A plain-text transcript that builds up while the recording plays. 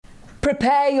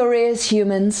Prepare your ears,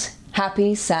 humans.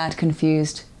 Happy, Sad,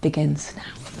 Confused begins now.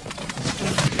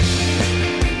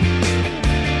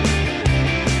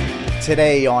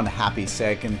 Today on Happy,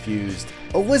 Sad, Confused,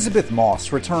 Elisabeth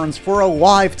Moss returns for a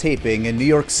live taping in New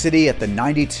York City at the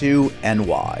 92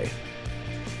 NY.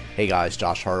 Hey guys,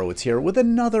 Josh Horowitz here with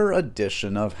another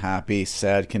edition of Happy,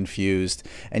 Sad, Confused.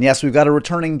 And yes, we've got a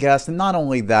returning guest, and not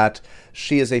only that,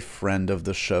 she is a friend of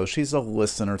the show. She's a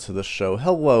listener to the show.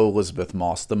 Hello, Elisabeth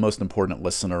Moss, the most important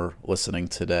listener listening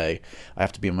today. I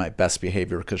have to be on my best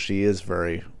behavior because she is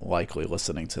very likely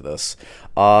listening to this.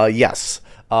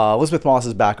 Elisabeth Moss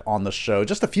is back on the show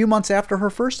just a few months after her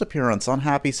first appearance on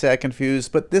Happy, Sad,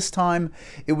 Confused, but this time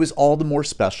it was all the more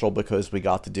special because we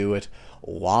got to do it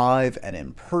live and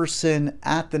in person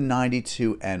at the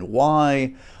 92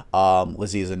 NY.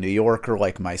 Lizzie is a New Yorker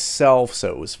like myself,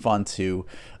 so it was fun to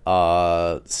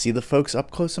see the folks up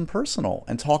close and personal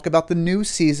and talk about the new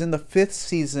season, the 5th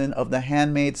season of The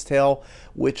Handmaid's Tale,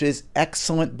 which is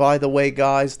excellent, by the way,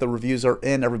 guys. The reviews are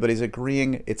in. Everybody's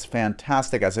agreeing. It's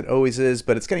fantastic, as it always is,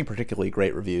 but it's getting particularly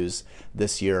great reviews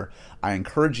this year. I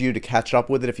encourage you to catch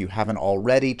up with it if you haven't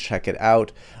already. Check it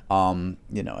out. An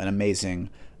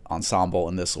amazing ensemble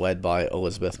in this, led by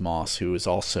Elisabeth Moss, who is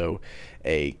also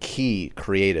a key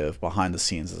creative behind the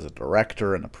scenes as a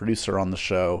director and a producer on the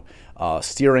show,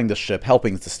 steering the ship,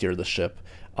 helping to steer the ship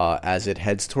as it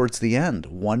heads towards the end.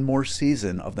 One more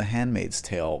season of The Handmaid's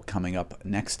Tale coming up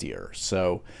next year.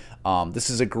 So this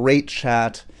is a great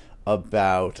chat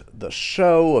about the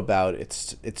show, about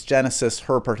its genesis,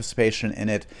 her participation in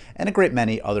it, and a great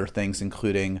many other things,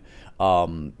 including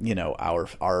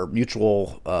our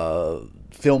mutual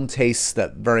film tastes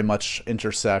that very much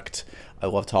intersect. I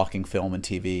love talking film and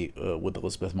TV with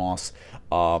Elisabeth Moss.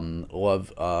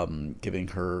 Love giving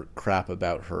her crap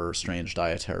about her strange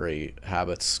dietary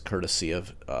habits, courtesy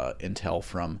of intel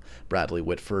from Bradley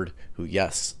Whitford, who,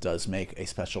 yes, does make a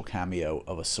special cameo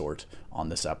of a sort on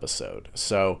this episode.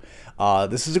 So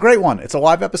this is a great one. It's a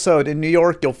live episode in New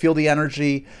York. You'll feel the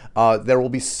energy. There will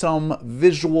be some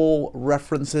visual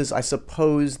references, I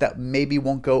suppose, that maybe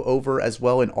won't go over as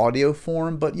well in audio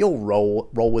form, but you'll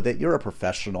roll with it. You're a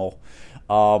professional.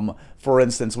 For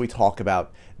instance, we talk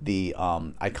about the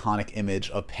iconic image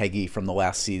of Peggy from the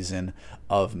last season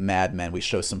of Mad Men. We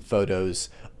show some photos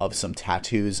of some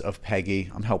tattoos of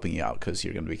Peggy. I'm helping you out because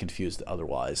you're going to be confused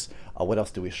otherwise. What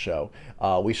else do we show?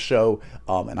 We show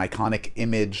an iconic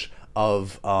image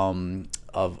of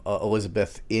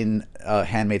Elizabeth in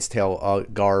Handmaid's Tale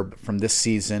garb from this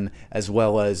season, as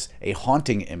well as a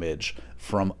haunting image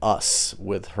from Us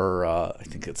with her, I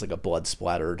think it's like a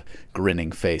blood-splattered,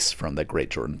 grinning face from the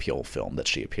great Jordan Peele film that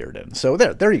she appeared in. So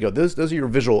there you go. Those are your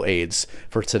visual aids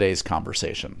for today's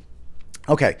conversation.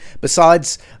 Okay,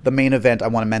 besides the main event, I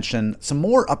want to mention some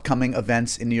more upcoming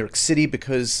events in New York City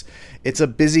because it's a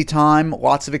busy time,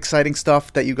 lots of exciting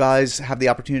stuff that you guys have the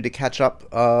opportunity to catch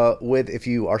up with if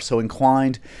you are so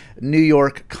inclined. New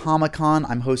York Comic Con,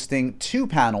 I'm hosting 2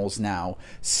 panels now.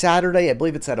 Saturday, I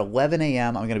believe it's at 11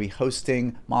 a.m., I'm going to be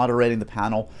moderating the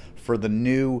panel for the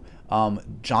new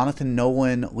Jonathan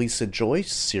Nolan, Lisa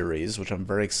Joyce series, which I'm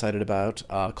very excited about,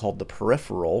 called The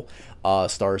Peripheral.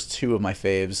 Stars 2 of my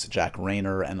faves, Jack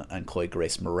Reynor and Chloe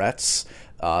Grace Moretz.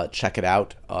 Check it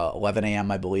out, 11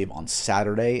 a.m., I believe, on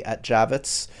Saturday at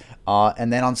Javits.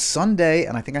 And then on Sunday,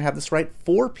 and I think I have this right,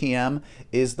 4 p.m.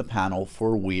 is the panel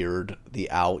for Weird, the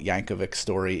Al Yankovic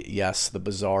story. Yes, the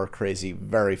bizarre, crazy,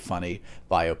 very funny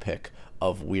biopic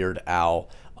of Weird Al.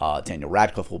 Daniel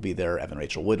Radcliffe will be there. Evan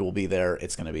Rachel Wood will be there.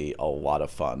 It's going to be a lot of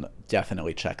fun.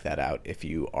 Definitely check that out if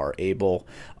you are able.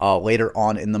 Later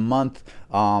on in the month,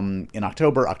 in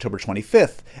October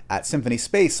 25th, at Symphony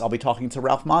Space, I'll be talking to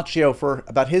Ralph Macchio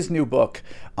about his new book.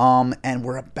 And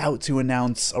we're about to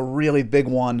announce a really big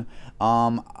one.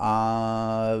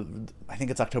 I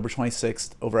think it's October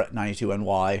 26th over at 92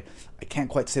 NY. I can't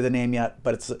quite say the name yet,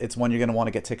 but it's one you're going to want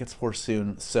to get tickets for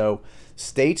soon. So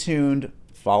stay tuned.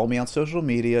 Follow me on social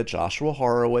media, Joshua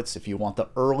Horowitz. If you want the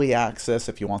early access,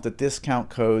 if you want the discount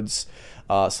codes,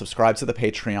 subscribe to the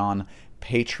Patreon,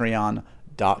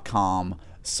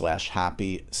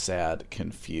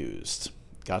 patreon.com/happysadconfused.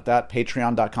 Got that?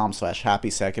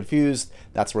 Patreon.com/happysadconfused.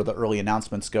 That's where the early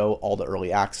announcements go, all the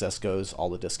early access goes, all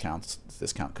the discount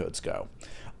codes go.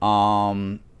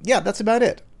 That's about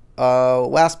it.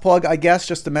 Last plug, I guess,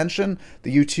 just to mention,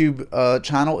 the YouTube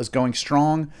channel is going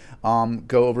strong.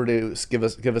 Go over to give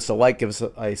us a like, give us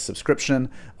a subscription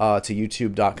to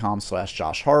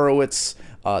youtube.com/Josh Horowitz.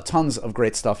 Tons of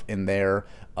great stuff in there.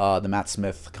 The Matt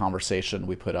Smith conversation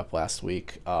we put up last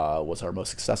week was our most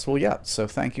successful yet, so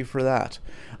thank you for that.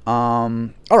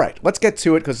 All right, let's get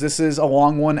to it, because this is a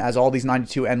long one, as all these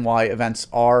 92NY events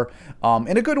are,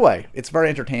 in a good way. It's very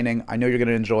entertaining. I know you're going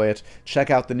to enjoy it. Check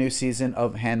out the new season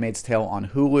of Handmaid's Tale on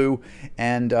Hulu,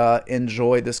 and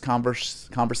enjoy this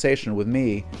conversation with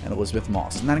me and Elizabeth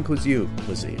Moss. And that includes you,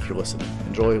 Lizzie, if you're listening.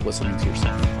 Enjoy listening to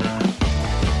yourself.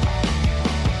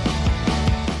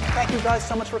 Thank you guys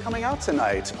so much for coming out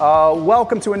tonight.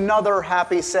 Welcome to another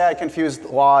Happy, Sad, Confused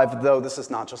Live, though this is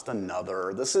not just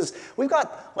another. We've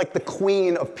got like the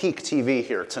queen of peak TV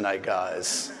here tonight,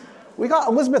 guys. We got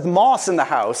Elizabeth Moss in the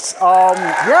house.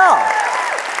 Yeah.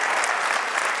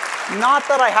 Not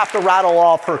that I have to rattle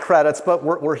off her credits, but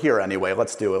we're here anyway.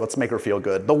 Let's do it. Let's make her feel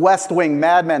good. The West Wing,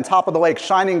 Mad Men, Top of the Lake,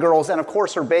 Shining Girls, and of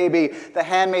course her baby, The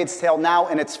Handmaid's Tale, now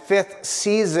in its 5th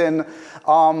season.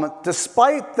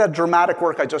 Despite the dramatic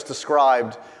work I just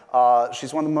described,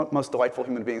 she's one of the most delightful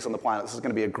human beings on the planet. This is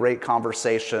going to be a great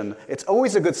conversation. It's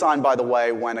always a good sign, by the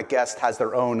way, when a guest has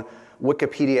their own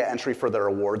Wikipedia entry for their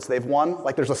awards they've won.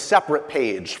 Like, there's a separate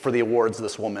page for the awards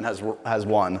this woman has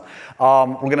won.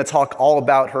 We're going to talk all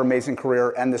about her amazing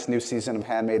career and this new season of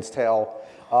Handmaid's Tale.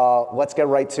 Let's get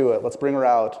right to it. Let's bring her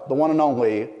out, the one and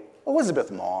only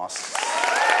Elizabeth Moss.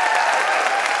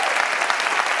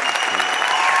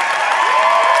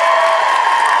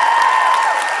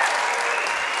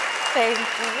 Thank you.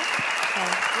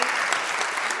 Thank you.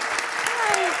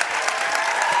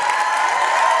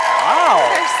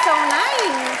 Wow. They're so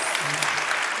nice.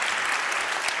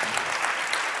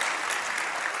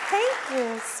 Thank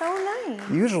you. So nice.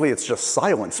 Usually it's just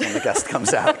silence when the guest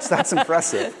comes out. That's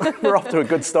impressive. We're off to a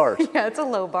good start. Yeah, it's a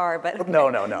low bar, but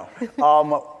No.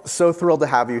 So thrilled to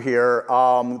have you here.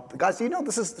 Guys, you know,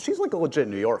 she's like a legit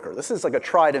New Yorker. This is like a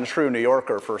tried and true New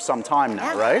Yorker for some time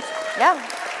now, right? Yeah.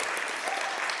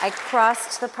 I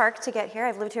crossed the park to get here.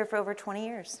 I've lived here for over 20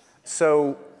 years.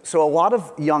 So a lot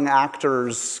of young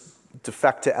actors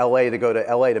defect to LA to go to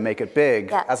LA to make it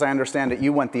big. Yeah. As I understand it,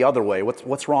 you went the other way.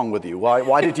 What's wrong with you?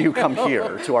 Why did you come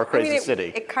here to our crazy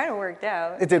city? It kind of worked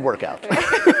out. It did work out.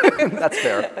 That's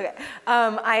fair. Okay.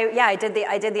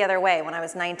 I did the other way. When I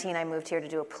was 19, I moved here to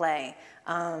do a play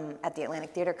at the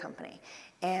Atlantic Theater Company.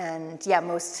 And yeah,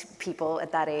 most people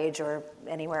at that age or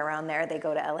anywhere around there, they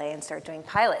go to LA and start doing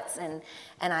pilots. And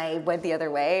I went the other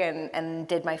way and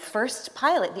did my first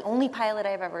pilot. The only pilot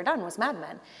I've ever done was Mad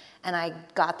Men. And I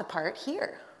got the part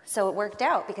here. So it worked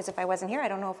out, because if I wasn't here, I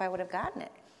don't know if I would have gotten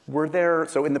it.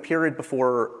 So in the period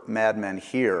before Mad Men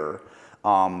here,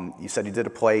 you said you did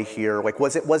a play here. Like,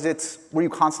 were you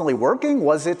constantly working?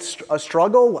 Was it a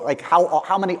struggle? Like,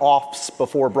 how many offs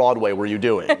before Broadway were you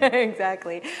doing?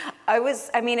 Exactly. I was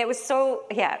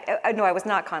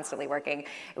not constantly working.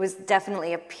 It was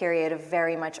definitely a period of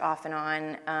very much off and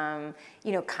on,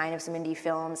 kind of some indie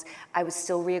films. I was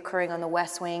still reoccurring on The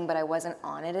West Wing, but I wasn't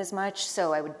on it as much,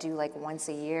 so I would do like once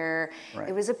a year. Right.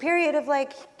 It was a period of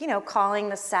calling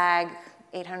the SAG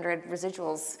 800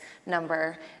 residuals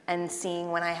number and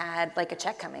seeing when I had like a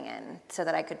check coming in so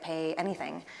that I could pay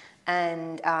anything.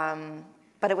 And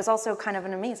but it was also kind of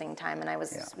an amazing time, and I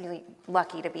was really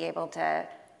lucky to be able to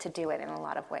do it in a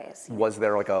lot of ways. Was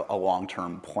there like a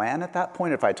long-term plan at that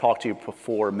point? If I talked to you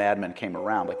before Mad Men came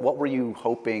around, like what were you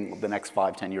hoping the next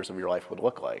 5-10 years of your life would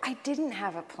look like? I didn't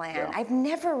have a plan. Yeah. I've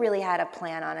never really had a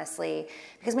plan, honestly,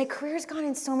 because my career's gone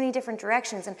in so many different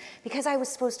directions, and because I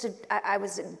was I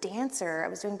was a dancer, I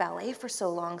was doing ballet for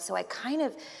so long, so I kind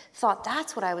of thought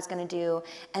that's what I was going to do,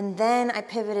 and then I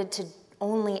pivoted to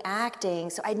only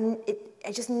acting, so I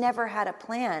just never had a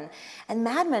plan. And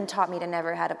Mad Men taught me to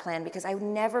never had a plan, because I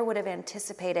never would have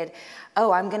anticipated,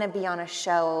 I'm going to be on a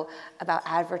show about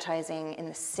advertising in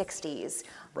the 60s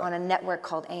on a network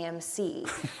called AMC.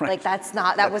 Right. Like, that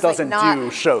doesn't do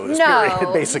shows,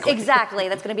 period, basically. Exactly.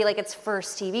 That's going to be like its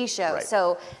first TV show. Right.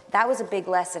 So that was a big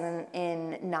lesson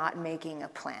in not making a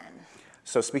plan.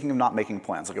 So speaking of not making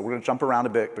plans, okay, we're going to jump around a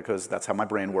bit because that's how my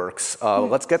brain works.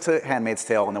 Let's get to Handmaid's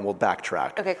Tale and then we'll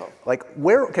backtrack. Okay, cool.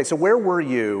 So where were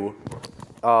you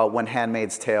when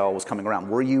Handmaid's Tale was coming around?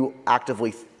 Were you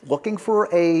actively looking for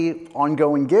a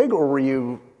ongoing gig, or were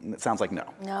you? It sounds like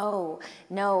no.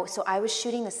 No. So I was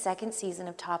shooting the second season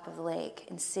of Top of the Lake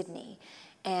in Sydney,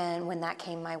 and when that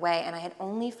came my way, and I had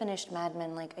only finished Mad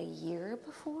Men like a year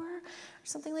before, or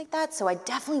something like that. So I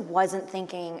definitely wasn't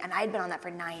thinking, and I'd been on that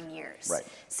for 9 years. Right.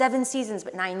 7 seasons,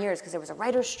 but 9 years, because there was a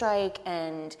writer's strike,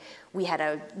 and we had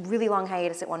a really long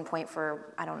hiatus at one point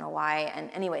for, I don't know why.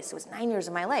 And anyway, so it was 9 years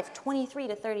of my life, 23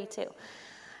 to 32.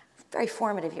 Very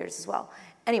formative years as well.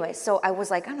 Anyway, so I was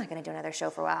like, I'm not going to do another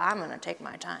show for a while. I'm going to take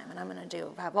my time, and I'm going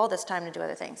to have all this time to do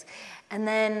other things. And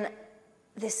then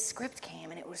this script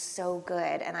came, and it was so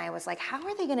good. And I was like, how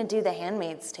are they going to do The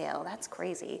Handmaid's Tale? That's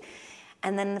crazy.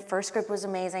 And then the first script was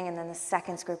amazing, and then the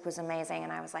second script was amazing.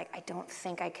 And I was like, I don't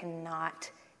think I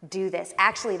cannot do this.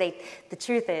 Actually, the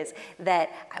truth is that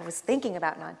I was thinking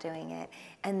about not doing it.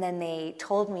 And then they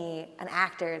told me, an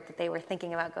actor, that they were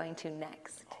thinking about going to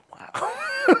next. Wow.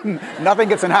 Nothing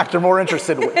gets an actor more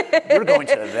interested with. You're going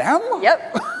to them?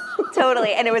 Yep,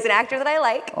 totally. And it was an actor that I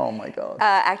like. Oh my God.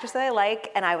 Actress that I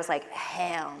like, and I was like,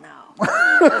 hell no.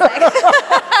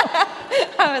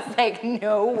 I was like,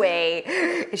 no way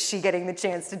is she getting the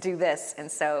chance to do this. And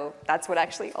so that's what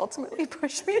actually ultimately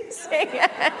pushed me to say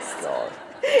yes. God.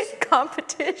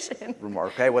 Competition.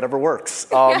 Remark, hey, whatever works.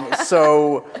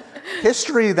 So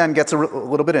history then gets a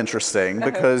little bit interesting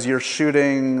because you're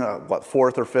shooting,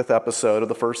 fourth or fifth episode of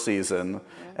the first season.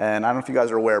 And I don't know if you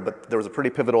guys are aware, but there was a pretty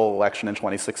pivotal election in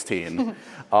 2016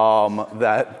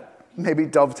 that maybe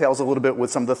dovetails a little bit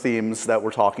with some of the themes that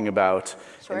we're talking about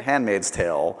in Handmaid's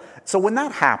Tale. So when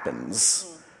that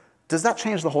happens, does that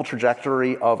change the whole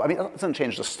trajectory of, I mean, it doesn't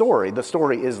change the story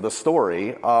is the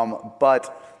story,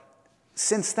 but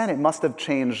since then, it must have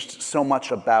changed so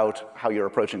much about how you're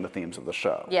approaching the themes of the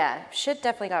show. Yeah, shit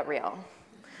definitely got real.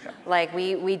 Yeah. Like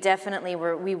we definitely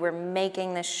were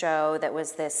making this show that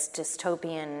was this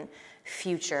dystopian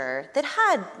future that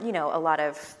had, you know, a lot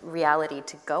of reality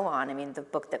to go on. I mean, the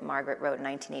book that Margaret wrote in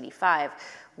 1985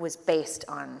 was based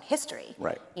on history,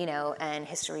 right? You know, and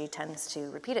history tends to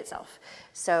repeat itself.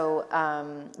 So,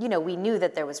 you know, we knew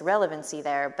that there was relevancy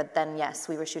there, but then, yes,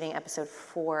 we were shooting episode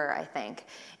 4, I think,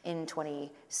 in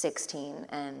 2016,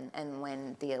 and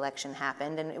when the election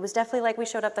happened, and it was definitely like we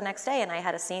showed up the next day, and I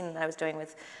had a scene that I was doing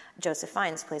with Joseph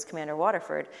Fiennes, who plays Commander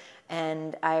Waterford,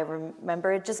 and I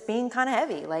remember it just being kind of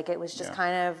heavy. Like, it was just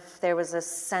kind of, there was a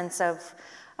sense of,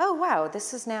 oh, wow,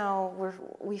 this is now,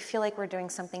 we feel like we're doing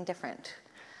something different.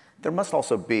 There must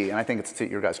also be, and I think it's to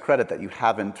your guys' credit, that it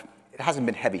hasn't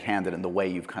been heavy-handed in the way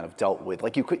you've kind of dealt with.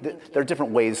 Like, there are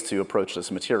different ways to approach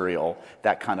this material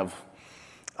that kind of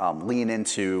lean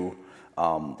into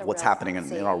what's happening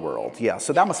in our world. Yeah,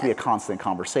 so that must be a constant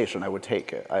conversation. I would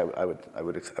take it. I would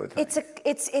think.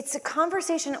 It's a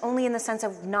conversation only in the sense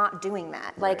of not doing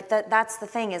that. Like that's the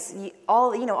thing is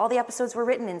all the episodes were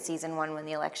written in season 1 when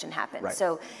the election happened. Right.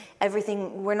 So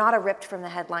we're not a ripped from the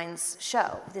headlines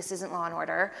show. This isn't Law and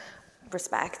Order.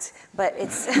 Respect, but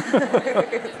it's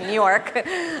New York.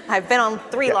 I've been on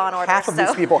 3 Law and Orders. Half of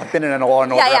these people have been in a Law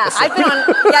and Order episode. I've been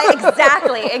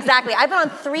on, exactly. I've been on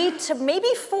 3 to maybe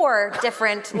 4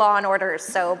 different Law and Orders,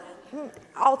 so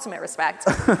ultimate respect.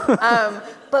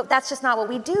 But that's just not what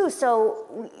we do,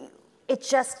 so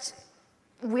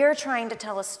we're trying to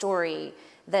tell a story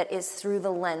that is through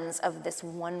the lens of this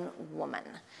one woman.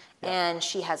 And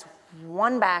she has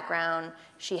one background,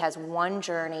 she has one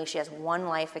journey, she has one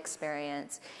life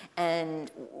experience, and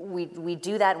we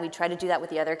do that, and we try to do that with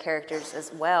the other characters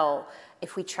as well.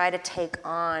 If we try to take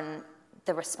on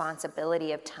the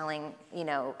responsibility of telling, you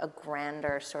know, a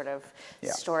grander sort of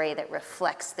story that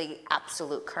reflects the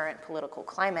absolute current political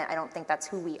climate, I don't think that's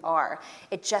who we are.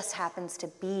 It just happens to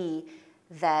be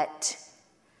that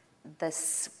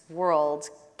this world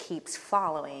keeps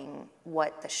following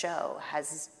what the show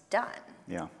has done,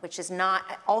 which is not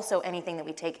also anything that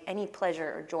we take any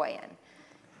pleasure or joy in.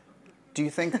 Do you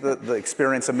think the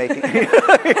experience of making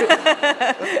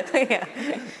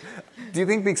Do you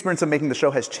think the experience of making the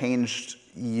show has changed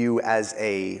you as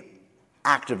a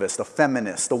activist, a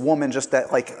feminist, a woman just that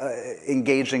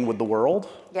engaging with the world?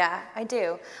 Yeah, I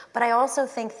do. But I also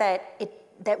think that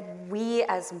we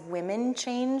as women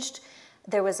changed.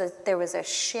 There was a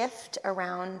shift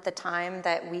around the time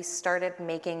that we started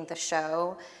making the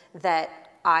show that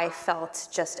I felt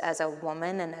just as a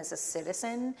woman and as a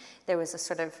citizen. There was a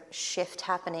sort of shift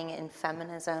happening in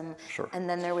feminism. Sure. And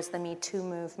then there was the Me Too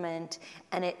movement.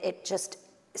 And it just,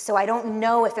 so I don't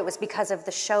know if it was because of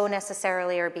the show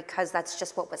necessarily or because that's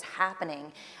just what was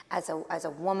happening as a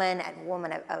woman,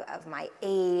 of my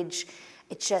age.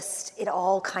 It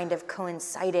all kind of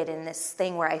coincided in this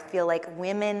thing where I feel like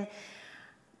women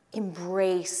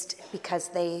embraced because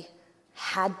they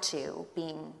had to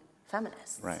being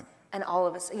feminists. Right. And all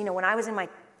of us, you know, when I was in my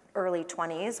early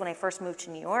 20s, when I first moved to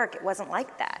New York, it wasn't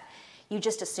like that. You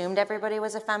just assumed everybody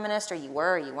was a feminist, or you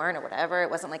were, or you weren't, or whatever. It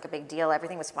wasn't like a big deal.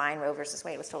 Everything was fine. Roe versus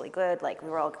Wade was totally good. Like,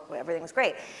 everything was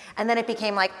great. And then it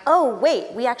became like, oh,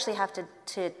 wait, we actually have to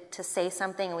say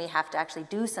something, and we have to actually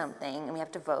do something, and we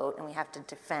have to vote, and we have to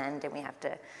defend, and we have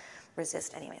to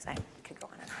resist. Anyways, I could go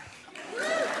on and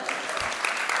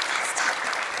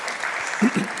on.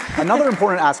 Another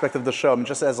important aspect of the show, I mean,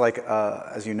 just as like,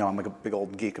 as you know, I'm like a big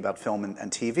old geek about film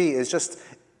and TV, is just,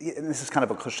 and this is kind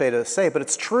of a cliche to say, but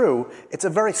it's true, it's a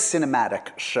very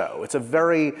cinematic show. It's a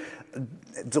very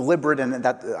deliberate, and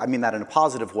that I mean that in a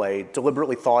positive way,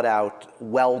 deliberately thought out,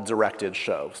 well-directed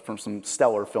show from some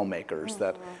stellar filmmakers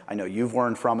that I know you've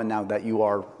learned from, and now that you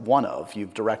are one of,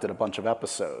 you've directed a bunch of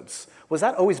episodes. Was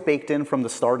that always baked in from the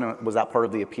start, and was that part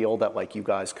of the appeal that like you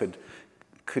guys could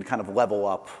kind of level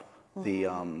up the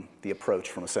approach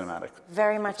from a cinematic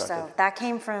Very much perspective? so. That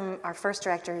came from our first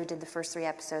director who did the first 3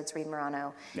 episodes, Reed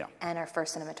Morano, Yeah. and our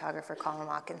first cinematographer, Colin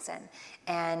Watkinson.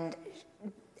 And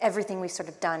everything we've sort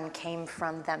of done came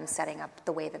from them setting up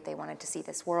the way that they wanted to see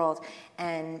this world,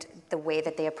 and the way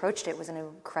that they approached it was in an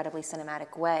incredibly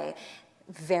cinematic way,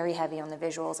 very heavy on the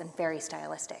visuals and very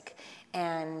stylistic.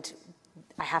 And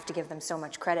I have to give them so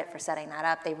much credit for setting that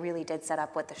up. They really did set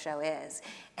up what the show is,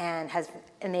 and has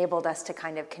enabled us to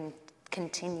kind of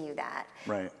continue that.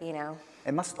 Right. You know?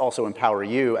 It must also empower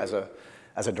you as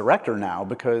a director now,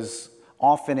 because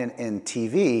often in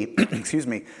TV, excuse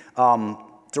me,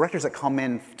 directors that come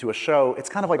in to a show, it's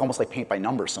kind of like almost like paint by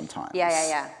numbers sometimes.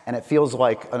 Yeah. And it feels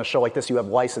like on a show like this, you have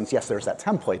license. Yes, there's that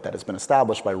template that has been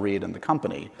established by Reed and the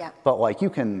company. Yeah. But like you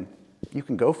can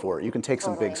go for it. You can take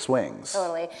some big swings.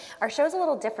 Totally. Our show's a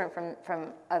little different from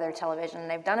other television.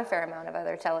 They've done a fair amount of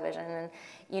other television, and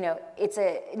you know,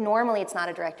 normally it's not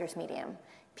a director's medium.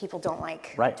 People don't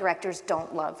like, directors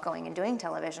don't love going and doing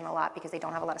television a lot because they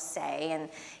don't have a lot of say, and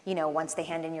you know, once they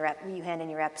hand in your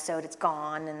episode, it's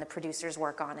gone, and the producers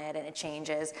work on it, and it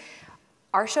changes.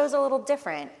 Our show's a little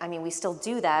different. I mean, we still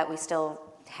do that. We still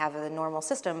have the normal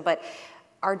system, but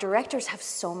our directors have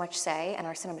so much say, and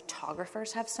our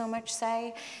cinematographers have so much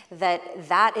say,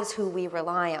 that is who we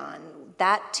rely on.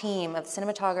 That team of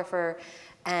cinematographer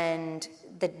and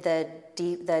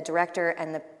the director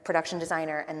and the production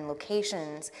designer and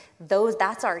locations,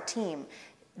 that's our team.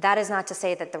 That is not to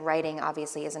say that the writing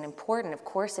obviously isn't important. Of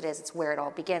course it is. It's where it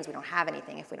all begins. We don't have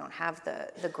anything if we don't have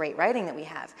the great writing that we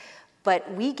have.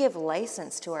 But we give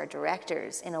license to our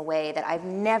directors in a way that I've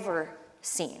never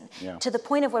seen. Yeah. To the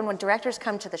point of when directors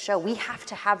come to the show, we have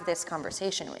to have this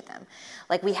conversation with them.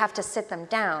 Like, we have to sit them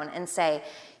down and say,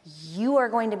 you are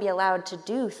going to be allowed to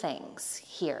do things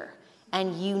here,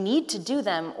 and you need to do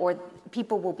them or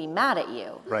people will be mad at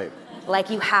you. Right.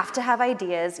 Like, you have to have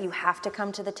ideas, you have to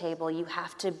come to the table, you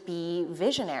have to be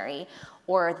visionary,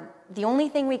 or the only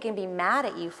thing we can be mad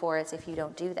at you for is if you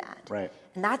don't do that. Right.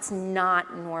 And that's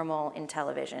not normal in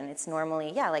television. It's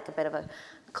normally, like a bit of a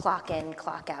clock in,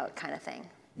 clock out kind of thing.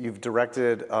 You've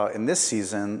directed in this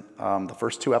season the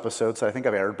first 2 episodes that I think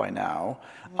I've aired by now.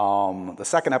 The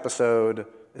second episode,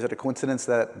 is it a coincidence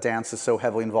that dance is so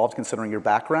heavily involved considering your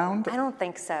background? I don't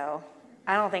think so.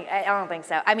 I don't think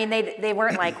so. I mean, they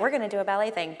weren't like, we're going to do a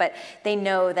ballet thing, but they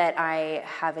know that I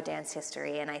have a dance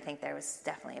history, and I think there was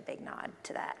definitely a big nod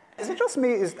to that. Is it just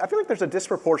me? I feel like there's a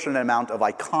disproportionate amount of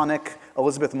iconic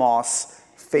Elizabeth Moss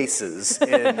faces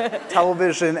in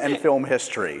television and film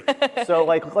history. So,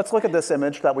 like, let's look at this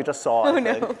image that we just saw. Oh,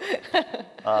 no.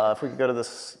 If we could go to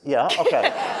this. Yeah,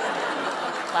 okay.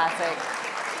 Classic.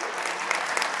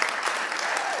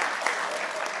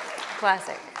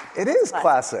 Classic. It is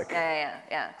classic.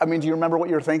 Yeah. I mean, do you remember what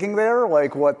you were thinking there?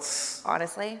 Like, what's...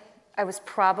 Honestly, I was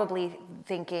probably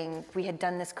thinking we had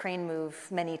done this crane move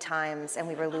many times and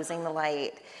we were losing the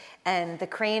light. And the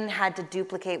crane had to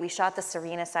duplicate. We shot the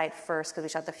Serena side first because we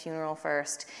shot the funeral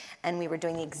first. And we were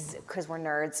doing, because we're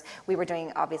nerds, we were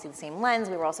doing obviously the same lens.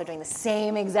 We were also doing the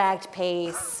same exact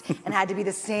pace and had to be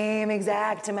the same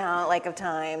exact amount of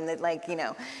time that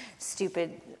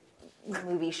stupid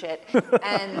movie shit.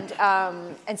 And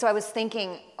so I was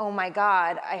thinking, oh my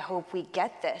God, I hope we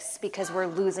get this because we're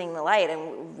losing the light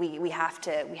and we have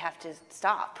to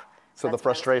stop. So the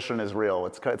frustration is real.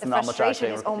 It's not much acting. The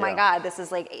frustration is, oh my God, this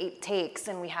is like 8 takes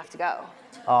and we have to go.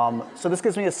 So this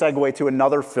gives me a segue to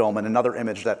another film and another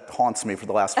image that haunts me for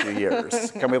the last few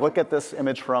years. Can we look at this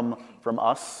image from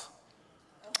Us?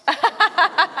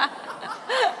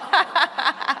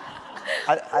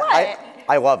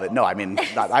 I love it. No, I mean,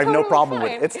 I have no problem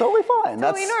with it. It's totally fine.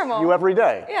 Totally That's normal. you every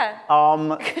day. Yeah.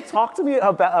 Talk to me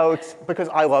about, because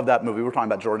I love that movie. We're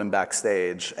talking about Jordan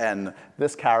backstage, and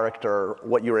this character,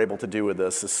 what you were able to do with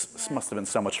this must have been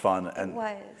so much fun. And it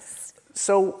was.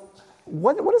 So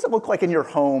what does it look like in your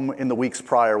home in the weeks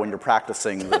prior when you're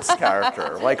practicing this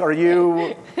character? Like, are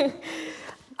you...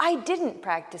 I didn't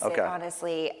practice it,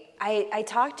 honestly. I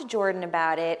talked to Jordan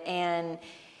about it, and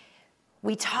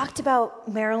we talked about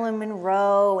Marilyn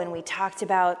Monroe, and we talked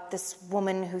about this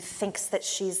woman who thinks that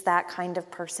she's that kind of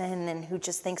person and who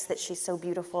just thinks that she's so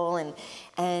beautiful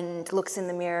and looks in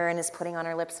the mirror and is putting on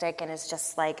her lipstick and is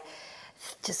just like,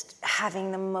 just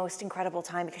having the most incredible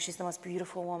time because she's the most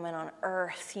beautiful woman on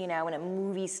earth, you know, and a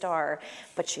movie star,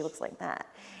 but she looks like that.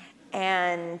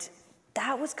 And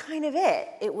that was kind of it.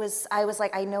 I was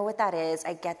like, I know what that is,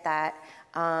 I get that.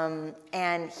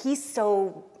 And he's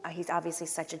obviously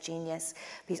such a genius,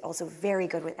 but he's also very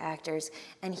good with actors,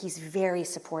 and he's very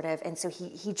supportive, and so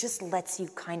he just lets you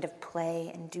kind of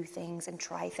play and do things and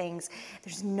try things.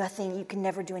 There's nothing, you can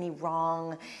never do any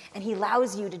wrong, and he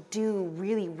allows you to do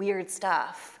really weird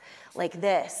stuff like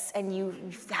this, and you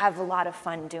have a lot of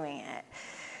fun doing it.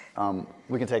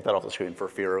 We can take that off the screen for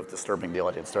fear of disturbing the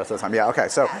audience the rest of the time. Yeah, okay,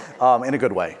 so in a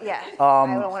good way. Yeah, I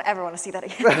don't ever want to see that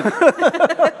again.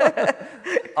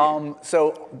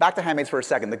 So back to Handmaids for a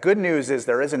second. The good news is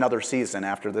there is another season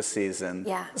after this season.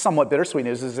 Yeah. Somewhat bittersweet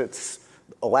news is it's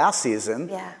a last season.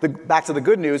 Yeah. Back to the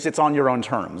good news, it's on your own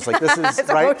terms. Like this is it's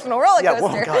right. An emotional roller coaster. Yeah,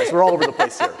 well, guys, we're all over the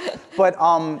place here. But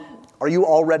are you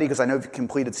all ready? Because I know you've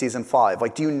completed season 5.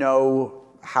 Like, do you know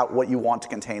what you want to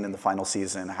contain in the final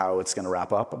season, how it's going to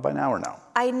wrap up by now, or no?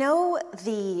 I know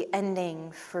the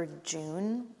ending for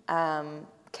June,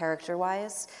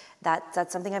 character-wise.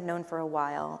 That's something I've known for a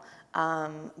while,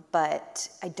 but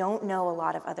I don't know a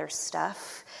lot of other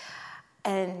stuff.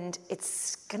 And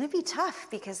it's gonna be tough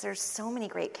because there's so many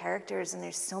great characters and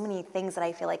there's so many things that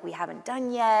I feel like we haven't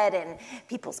done yet, and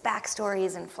people's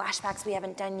backstories and flashbacks we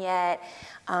haven't done yet,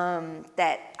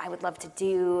 that I would love to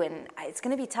do, and it's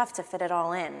gonna be tough to fit it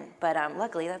all in, but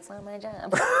luckily that's not my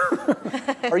job.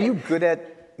 Are you good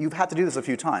at, you've had to do this a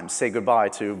few times, say goodbye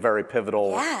to very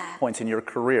pivotal points in your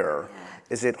career. Yeah.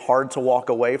 Is it hard to walk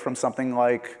away from something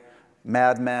like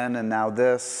Mad Men and now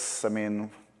this? I mean...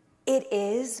 It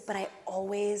is, but I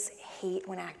always hate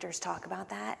when actors talk about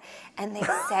that. And they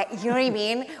say, you know what I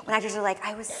mean? When actors are like,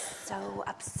 I was so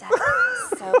upset,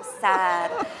 so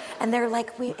sad. And they're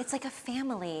like, it's like a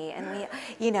family. And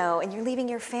and you're leaving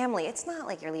your family. It's not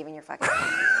like you're leaving your fucking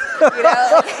family. You know,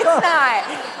 like, it's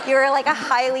not. You're like a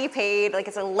highly paid, like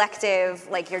it's elective,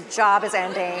 like your job is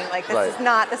ending. Like this is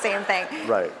not the same thing.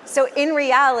 Right. So in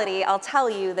reality, I'll tell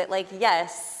you that like,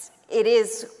 yes, it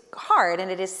is hard and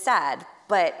it is sad.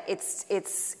 But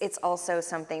it's also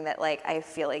something that like I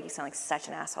feel like you sound like such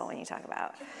an asshole when you talk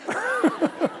about.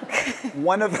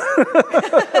 One of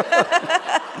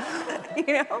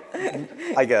you know?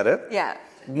 I get it. Yeah.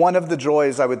 One of the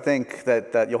joys I would think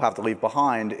that you'll have to leave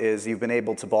behind is you've been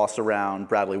able to boss around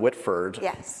Bradley Whitford.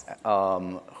 Yes.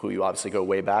 Who you obviously go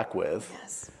way back with.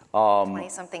 Yes.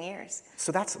 20-something years.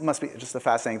 So that must be just a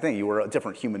fascinating thing. You were a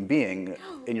different human being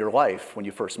in your life when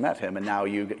you first met him, and now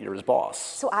you're his boss.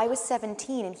 So I was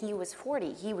 17 and he was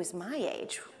 40. He was my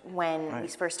age when we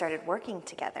first started working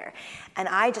together. And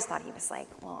I just thought he was like,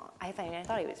 well, I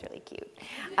thought he was really cute.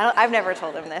 I've never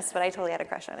told him this, but I totally had a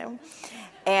crush on him.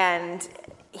 And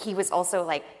he was also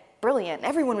like, brilliant.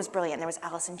 Everyone was brilliant. There was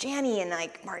Allison Janney and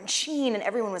like Martin Sheen, and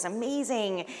everyone was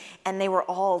amazing. And they were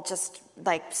all just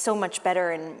like so much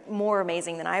better and more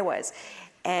amazing than I was.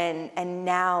 And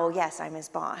now, yes, I'm his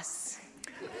boss.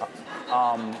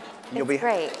 You'll be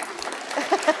great.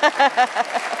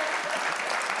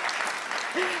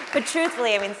 But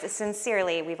truthfully, I mean,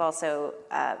 sincerely, we've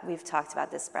talked about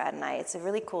this, Brad and I. It's a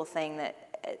really cool thing that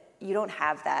you don't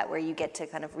have that where you get to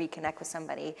kind of reconnect with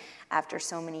somebody after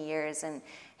so many years, and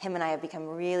him and I have become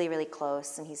really, really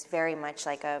close, and he's very much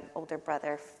like an older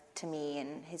brother to me,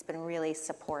 and he's been really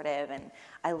supportive, and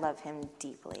I love him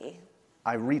deeply.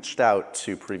 I reached out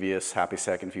to previous Happy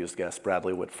Sad Confused guest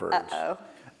Bradley Whitford.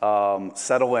 Uh-oh.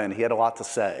 Settle in. He had a lot to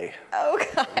say. Oh,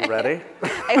 God. You ready?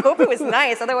 I hope it was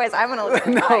nice. Otherwise, I'm going to look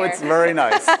No, fire. it's very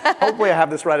nice. Hopefully I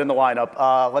have this right in the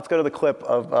lineup. Let's go to the clip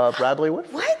of Bradley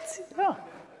Whitford. What? Yeah.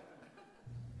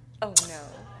 Oh, no.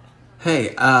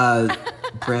 Hey,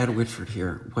 Brad Whitford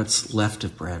here. What's left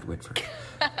of Brad Whitford?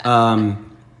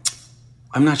 I'm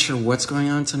not sure what's going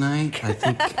on tonight. I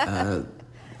think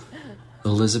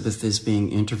Elizabeth is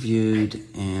being interviewed,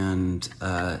 and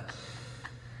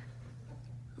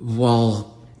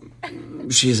while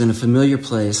she is in a familiar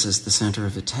place as the center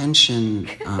of attention,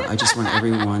 I just want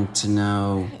everyone to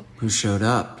know who showed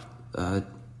up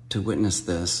to witness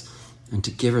this and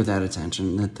to give her that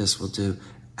attention, that this will do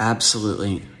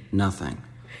absolutely nothing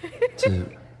to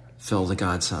fill the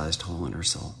God-sized hole in her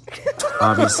soul.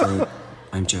 Obviously,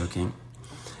 I'm joking.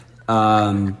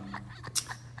 I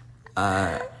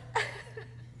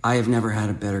have never had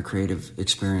a better creative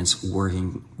experience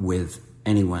working with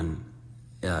anyone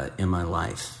in my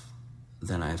life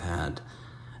than I've had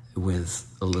with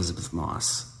Elizabeth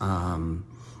Moss.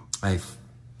 I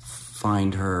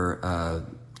find her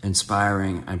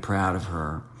inspiring. I'm proud of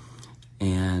her.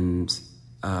 And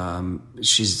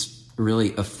she's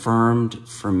really affirmed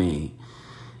for me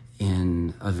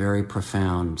in a very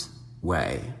profound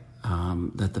way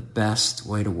that the best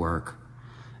way to work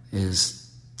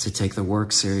is to take the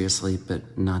work seriously,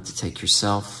 but not to take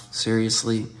yourself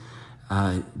seriously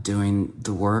doing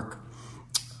the work.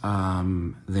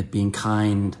 That being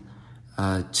kind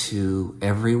to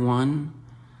everyone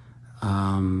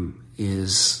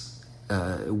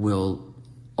will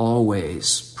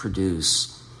always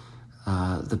produce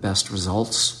the best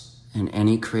results in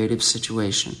any creative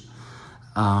situation.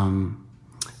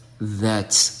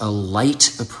 That a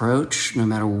light approach, no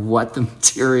matter what the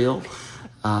material,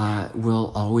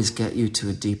 will always get you to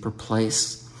a deeper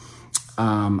place.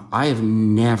 I have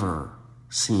never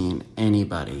seen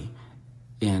anybody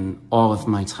in all of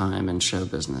my time in show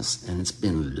business, and it's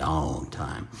been a long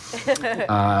time.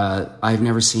 I've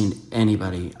never seen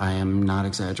anybody, I am not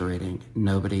exaggerating,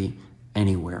 nobody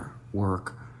anywhere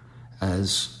work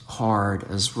as hard,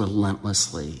 as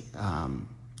relentlessly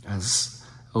as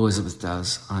Elizabeth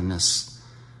does on this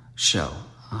show.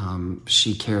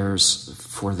 She cares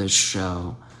for this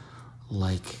show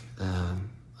like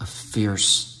a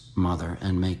fierce mother,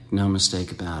 and make no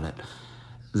mistake about it,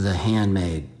 The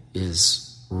Handmaid is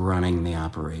running the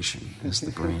operation, is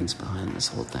the brains behind this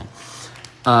whole thing.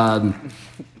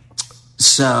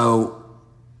 So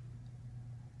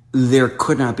there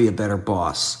could not be a better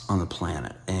boss on the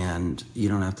planet, and you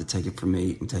don't have to take it from me,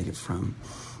 you can take it from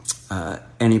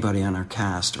anybody on our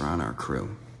cast or on our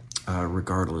crew,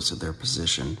 regardless of their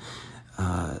position.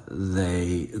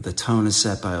 The tone is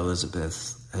set by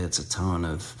Elizabeth. It's a tone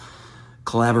of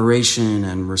collaboration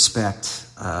and respect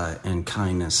and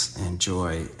kindness and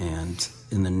joy, and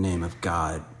in the name of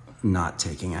God, not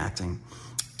taking acting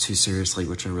too seriously,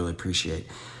 which I really appreciate.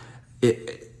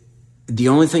 The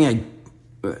only thing I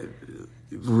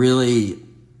really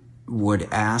would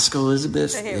ask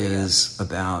Elizabeth is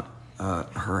about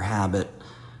her habit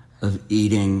of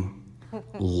eating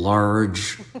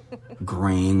large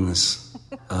grains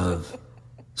of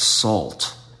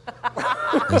salt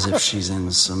as if she's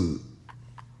in some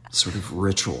sort of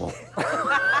ritual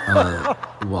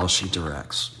while she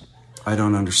directs. I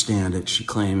don't understand it. She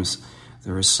claims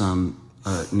there is some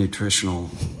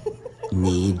nutritional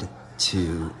need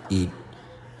to eat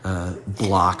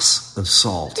blocks of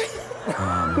salt.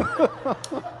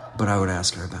 But I would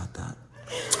ask her about that.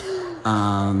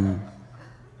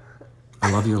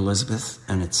 I love you, Elizabeth,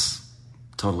 and it's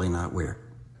totally not weird.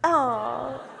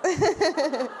 Oh. That's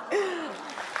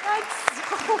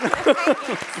so nice.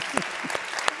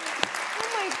 Oh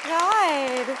my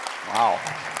God. Wow.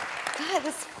 God,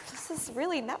 this is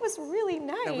really, that was really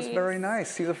nice. That was very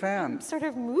nice. He's a fan. I'm sort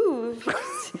of moved. Would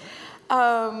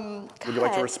you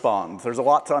like to respond? There's a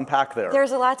lot to unpack there.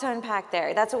 There's a lot to unpack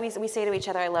there. That's what we say to each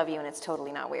other, I love you, and it's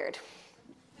totally not weird.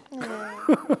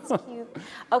 That's cute.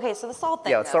 Okay, so the salt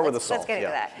thing. Yeah, let's start with the salt. Let's get into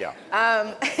that. Yeah.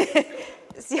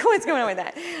 See what's going on with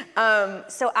that.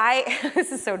 So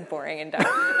this is so boring and dumb.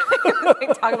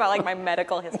 Talk about like my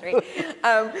medical history.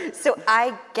 So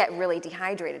I get really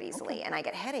dehydrated easily, and I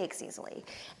get headaches easily.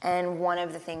 And one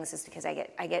of the things is because I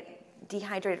get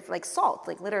dehydrated for like salt,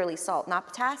 like literally salt, not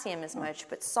potassium as much,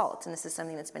 but salt. And this is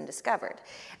something that's been discovered.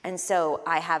 And so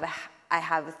I have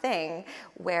a thing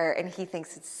where, and he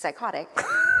thinks it's psychotic,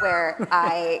 where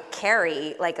I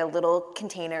carry like a little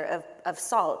container of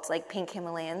salt, like pink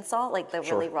Himalayan salt, like the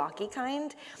really rocky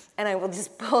kind, and I will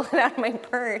just pull it out of my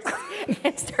purse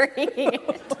and start eating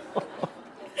it.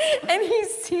 And he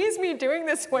sees me doing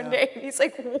this one day, and he's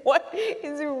like, what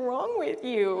is wrong with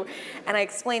you? And I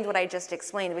explained what I just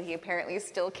explained, but he apparently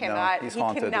still cannot,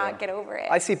 cannot get over it.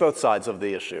 I see both sides of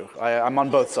the issue. I'm on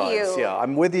both sides. Yeah,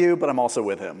 I'm with you, but I'm also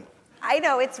with him. I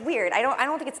know, it's weird. I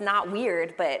don't think it's not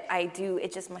weird, but I do,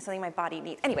 it's just something my body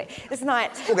needs. Anyway, it's not.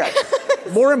 Okay.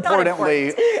 More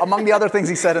importantly, among the other things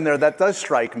he said in there that does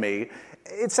strike me,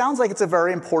 it sounds like it's a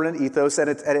very important ethos, and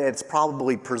it's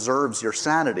probably preserves your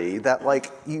sanity, that like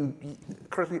you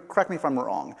correct me if I'm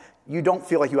wrong, you don't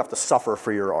feel like you have to suffer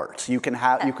for your art. You can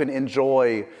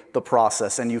enjoy the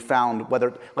process, and you found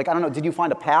whether, like, I don't know, did you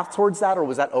find a path towards that, or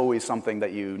was that always something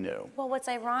that you knew? Well, what's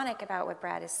ironic about what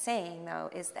Brad is saying, though,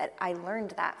 is that I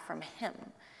learned that from him,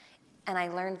 and I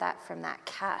learned that from that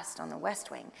cast on The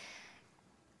West Wing.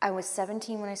 I was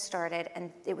 17 when I started,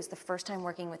 and it was the first time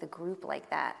working with a group like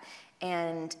that,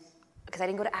 and because I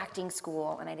didn't go to acting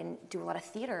school, and I didn't do a lot of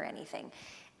theater or anything,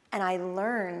 and I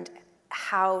learned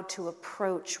how to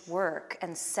approach work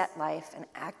and set life and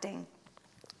acting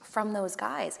from those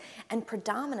guys, and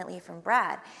predominantly from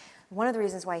Brad. One of the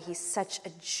reasons why he's such a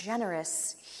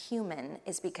generous human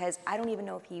is because I don't even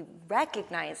know if he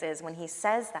recognizes when he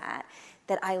says that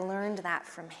I learned that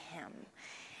from him.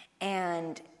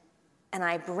 And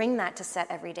I bring that to set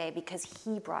every day because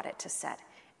he brought it to set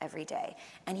every day.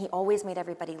 And he always made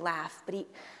everybody laugh,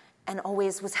 and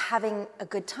always was having a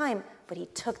good time, but he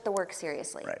took the work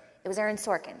seriously. Right. It was Aaron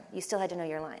Sorkin. You still had to know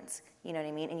your lines. You know what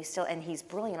I mean? And he's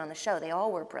brilliant on the show. They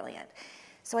all were brilliant.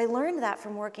 So I learned that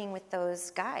from working with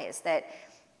those guys, that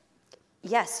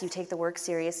yes, you take the work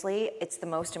seriously. It's the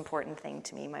most important thing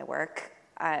to me, my work.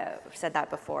 I've said that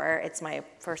before. It's my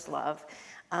first love.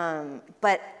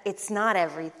 But it's not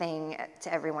everything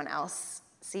to everyone else.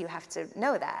 So you have to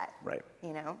know that. Right.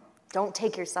 You know? Don't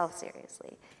take yourself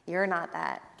seriously. You're not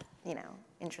that,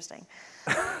 interesting.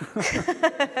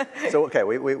 So, okay,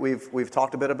 we've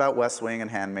talked a bit about West Wing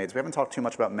and Handmaids. We haven't talked too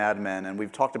much about Mad Men, and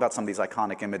we've talked about some of these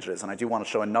iconic images, and I do want to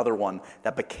show another one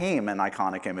that became an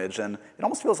iconic image, and it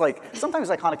almost feels like sometimes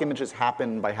iconic images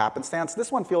happen by happenstance.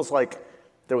 This one feels like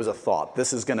there was a thought.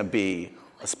 This is going to be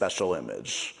a special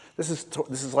image. This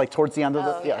is like towards the end of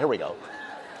the... Yeah, here we go.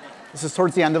 This is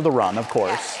towards the end of the run, of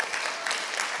course. Yeah.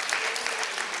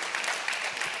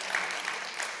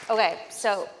 Okay,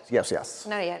 so... Yes.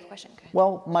 No, you had a question. Okay.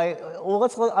 Well, I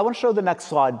want to show the next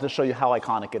slide to show you how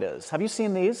iconic it is. Have you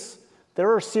seen these? There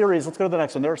are a series, let's go to the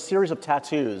next one. There are a series of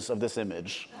tattoos of this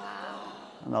image. Wow.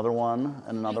 Another one,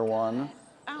 and another one.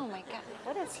 Oh my God,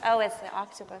 what is... Oh, it's the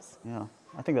octopus. Yeah,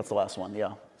 I think that's the last one,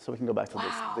 yeah. So we can go back to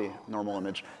the normal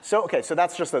image. So, okay, so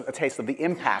that's just a taste of the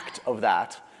impact of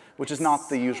that, which is not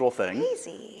the usual thing.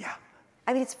 Crazy. Yeah.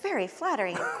 I mean, it's very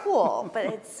flattering and cool, but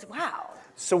it's, wow.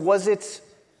 So was it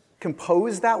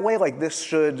composed that way, like this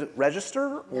should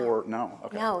register, or no?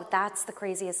 Okay. No, that's the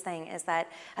craziest thing is that,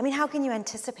 I mean, how can you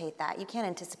anticipate that? You can't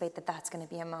anticipate that that's going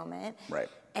to be a moment. Right.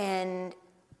 And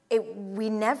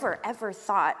we never ever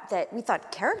thought that, we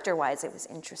thought character-wise it was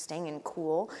interesting and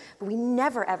cool, but we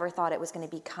never ever thought it was going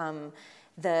to become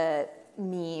the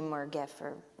meme or GIF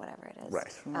or whatever it is.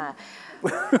 Right.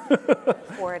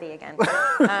 40 again.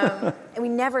 And we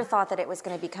never thought that it was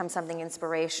going to become something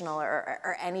inspirational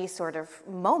or any sort of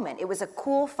moment. It was a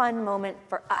cool, fun moment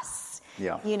for us.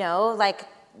 Yeah. Like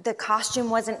the costume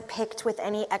wasn't picked with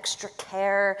any extra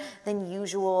care than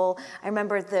usual. I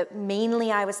remember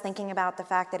mainly I was thinking about the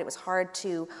fact that it was hard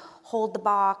to hold the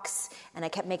box, and I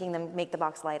kept making them make the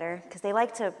box lighter because they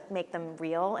like to make them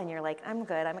real, and you're like, I'm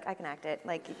good, I can act it.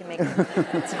 Like, you can make it,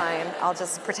 it's fine. I'll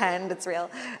just pretend it's real.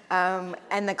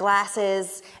 And the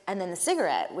glasses, and then the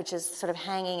cigarette, which is sort of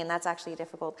hanging, and that's actually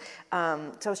difficult. So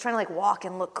I was trying to walk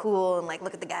and look cool and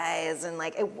look at the guys, and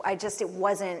it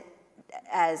wasn't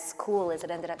as cool as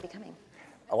it ended up becoming.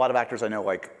 A lot of actors I know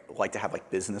like to have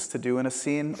business to do in a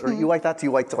scene. Or you like that? Do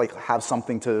you like to have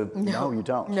something to? No, you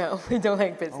don't. No, I don't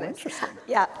like business. Oh, interesting.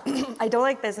 Yeah, I don't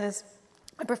like business.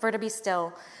 I prefer to be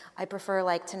still. I prefer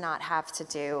to not have to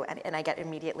do, and I get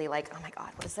immediately oh my God,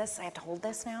 what is this? I have to hold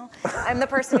this now? I'm the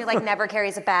person who never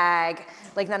carries a bag.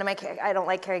 I don't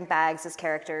like carrying bags as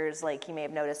characters. You may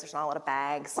have noticed there's not a lot of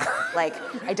bags. I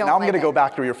don't Now I'm going to it. go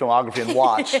back through your filmography and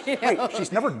watch. Wait,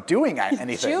 she's never doing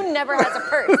anything. June never has a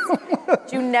purse.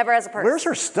 June never has a purse. Where's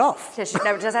her stuff? She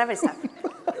never doesn't have any stuff.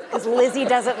 Because Lizzie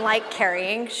doesn't like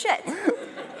carrying shit.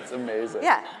 It's amazing.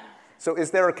 Yeah. So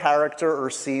is there a character or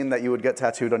scene that you would get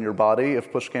tattooed on your body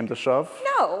if push came to shove?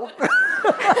 No.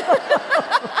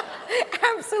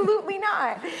 Absolutely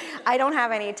not. I don't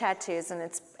have any tattoos, and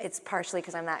it's partially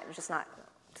because I'm just not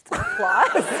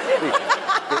applause.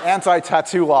 The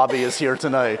anti-tattoo lobby is here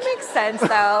tonight. Makes sense,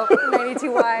 though.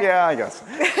 92Y. Yeah, I guess.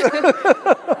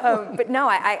 But no,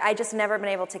 I just never been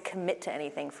able to commit to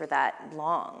anything for that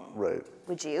long. Right.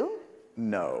 Would you?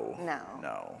 No.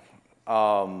 No.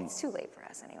 It's too late for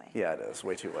us anyway. Yeah, it is.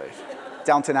 Way too late.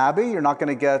 Downton Abbey, you're not going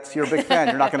to get, you're a big fan,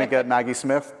 you're not going to get Maggie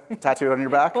Smith tattooed on your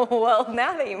back? Well,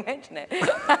 now that you mention it,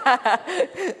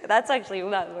 that's actually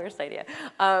not the worst idea.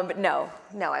 But no,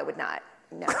 I would not.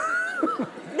 No.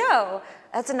 No,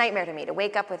 that's a nightmare to me. To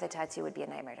wake up with a tattoo would be a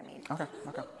nightmare to me. Okay.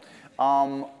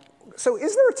 So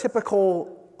is there a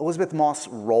typical Elisabeth Moss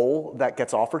role that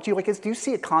gets offered to you? Do you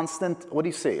see a constant, what do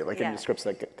you see in the scripts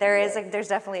that get... There's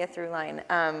definitely a through line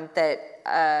that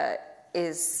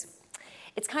is,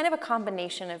 it's kind of a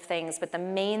combination of things, but the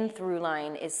main through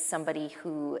line is somebody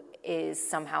who is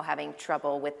somehow having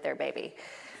trouble with their baby.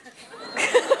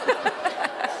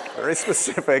 Very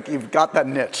specific, you've got that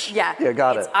niche. Yeah. Yeah,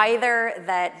 got it. It's either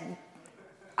that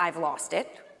I've lost it.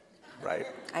 Right.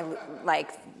 I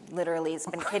literally has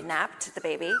been kidnapped, the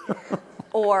baby.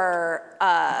 Or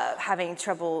having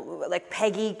trouble,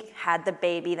 Peggy had the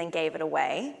baby, then gave it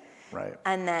away. Right.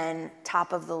 And then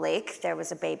Top of the Lake, there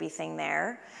was a baby thing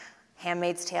there.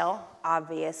 Handmaid's Tale,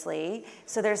 obviously.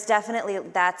 So there's definitely,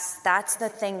 that's the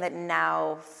thing that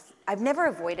now, I've never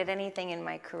avoided anything in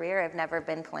my career. I've never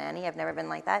been planny. I've never been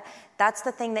like that. That's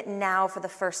the thing that now, for the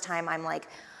first time, I'm like,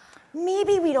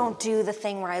 maybe we don't do the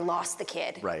thing where I lost the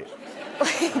kid. Right.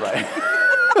 Like, Right.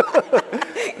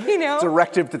 you know?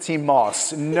 Directive to Team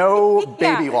Moss. No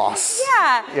baby loss.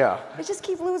 Yeah. Yeah. I just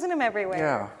keep losing him everywhere.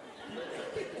 Yeah.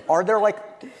 Are there like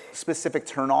specific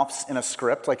turnoffs in a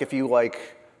script? Like if you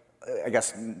like, I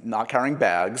guess not carrying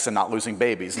bags and not losing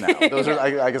babies now. Those are,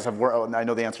 I guess I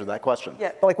know the answer to that question.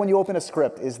 Yeah. But like when you open a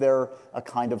script, is there a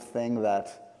kind of thing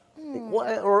that,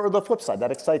 or the flip side,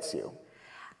 that excites you?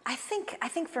 I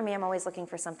think for me, I'm always looking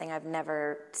for something I've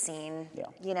never seen. Yeah.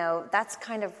 You know, that's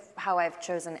kind of how I've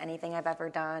chosen anything I've ever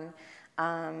done.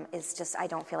 Is just I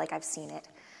don't feel like I've seen it,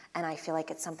 and I feel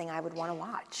like it's something I would want to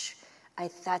watch.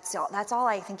 That's all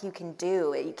I think you can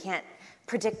do. You can't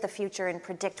predict the future and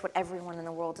predict what everyone in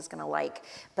the world is going to like.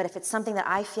 But if it's something that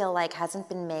I feel like hasn't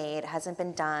been made, hasn't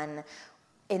been done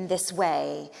in this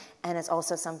way, and it's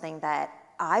also something that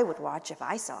I would watch if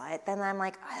I saw it, then I'm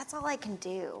like, oh, that's all I can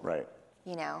do. Right.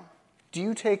 You know. Do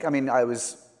you take, I mean, I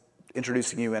was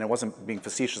introducing you and it wasn't being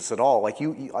facetious at all. Like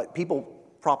people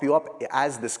prop you up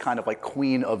as this kind of like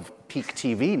queen of peak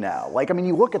TV now. Like, I mean,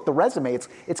 you look at the resume,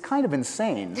 it's kind of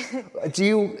insane.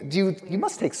 You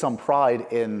must take some pride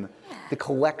in the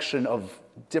collection of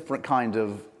different kind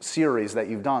of series that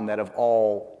you've done that have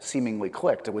all seemingly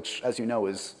clicked, which, as you know,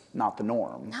 is not the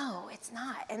norm. No, it's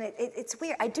not. And it's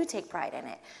weird. I do take pride in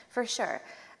it, for sure.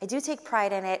 I do take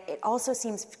pride in it. It also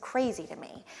seems crazy to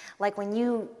me. Like when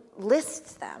you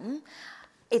list them,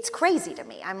 it's crazy to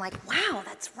me. I'm like, wow,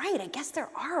 that's right. I guess there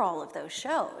are all of those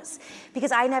shows.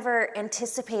 Because I never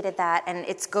anticipated that, and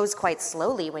it goes quite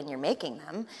slowly when you're making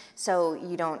them. So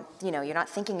you don't, you're not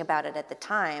thinking about it at the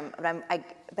time.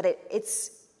 But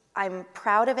I'm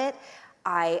proud of it.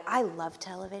 I love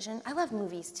television. I love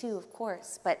movies too, of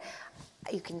course. But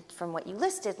you can, from what you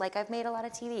listed, like I've made a lot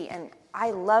of TV, and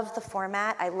I love the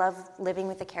format. I love living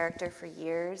with a character for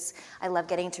years. I love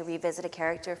getting to revisit a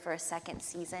character for a second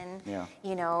season. Yeah.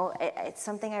 You know, it's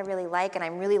something I really like, and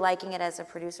I'm really liking it as a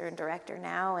producer and director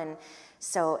now, and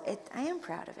so I am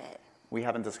proud of it. We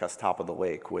haven't discussed Top of the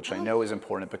Lake, which I know is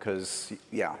important because,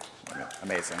 yeah,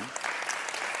 amazing.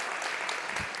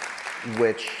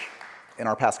 Which, in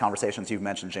our past conversations, you've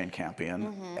mentioned Jane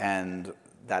Campion, and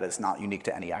that is not unique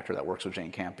to any actor that works with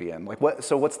Jane Campion. Like,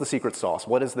 so what's the secret sauce?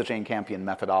 What is the Jane Campion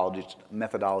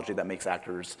methodology that makes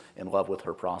actors in love with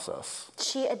her process?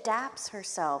 She adapts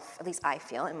herself, at least I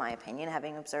feel, in my opinion,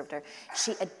 having observed her,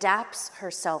 she adapts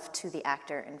herself to the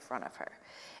actor in front of her.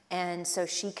 And so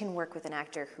she can work with an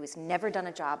actor who's never done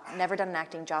an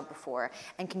acting job before,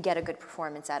 and can get a good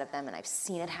performance out of them. And I've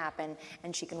seen it happen.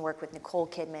 And she can work with Nicole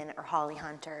Kidman or Holly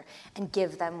Hunter and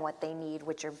give them what they need,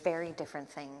 which are very different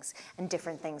things, and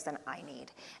different things than I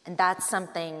need. And that's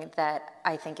something that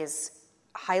I think is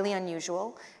highly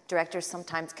unusual. Directors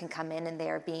sometimes can come in and they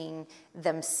are being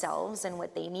themselves and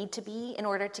what they need to be in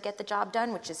order to get the job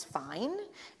done, which is fine.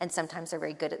 And sometimes they're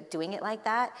very good at doing it like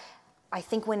that. I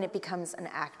think when it becomes an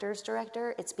actor's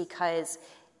director, it's because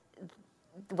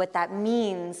what that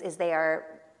means is they are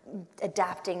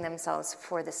adapting themselves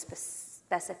for the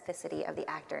specificity of the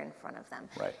actor in front of them.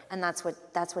 Right. And that's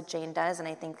what Jane does, and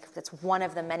I think that's one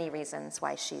of the many reasons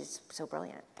why she's so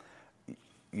brilliant.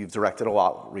 You've directed a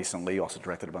lot recently. You also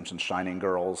directed a bunch in Shining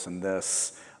Girls and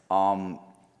this.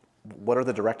 What are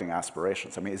the directing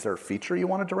aspirations? I mean, is there a feature you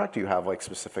want to direct? Do you have like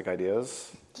specific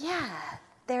ideas? Yeah.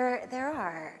 There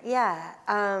are, yeah.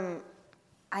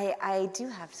 I do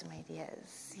have some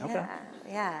ideas. Yeah, Okay.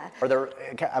 yeah. Are there?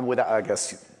 I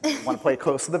guess you want to play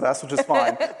close to the vest, which is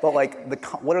fine. But like,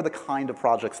 what are the kind of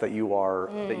projects that you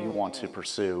want to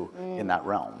pursue in that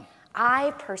realm?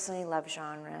 I personally love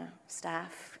genre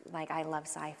stuff. Like I love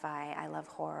sci-fi. I love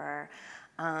horror.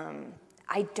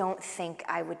 I don't think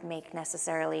I would make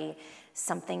necessarily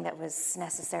something that was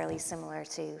necessarily similar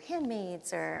to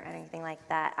Handmaids or anything like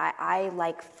that. I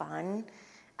like fun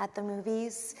at the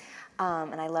movies,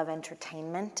 and I love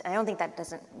entertainment. I don't think that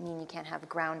doesn't mean you can't have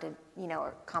grounded,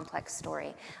 or complex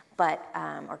story, but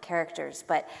or characters.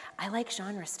 But I like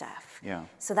genre stuff. Yeah.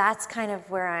 So that's kind of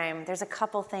where there's a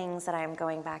couple things that I'm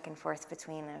going back and forth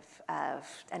between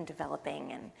and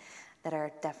developing and that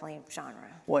are definitely genre.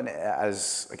 Well, and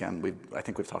I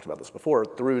think we've talked about this before.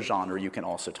 Through genre, you can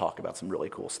also talk about some really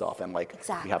cool stuff. And like,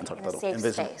 exactly. we haven't talked In a about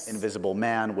safe space. Invisible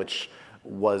Man, which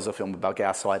was a film about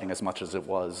gaslighting as much as it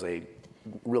was a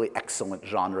really excellent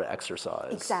genre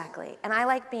exercise. Exactly. And I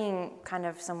like being kind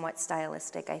of somewhat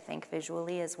stylistic, I think,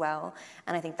 visually as well.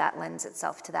 And I think that lends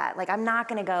itself to that. Like, I'm not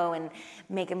going to go and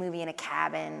make a movie in a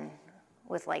cabin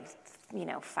with, like,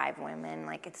 5 women.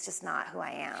 Like, it's just not who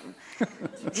I am.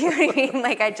 Do you know what I mean?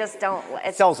 Like, I just don't.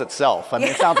 It sells itself. I mean,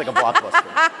 it sounds like a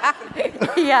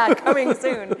blockbuster. Yeah, coming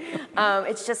soon.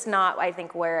 It's just not, I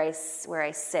think, where I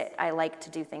sit. I like to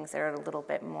do things that are a little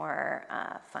bit more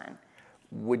fun.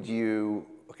 Would you,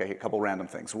 okay, a couple random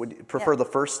things. Would you prefer the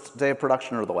first day of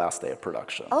production or the last day of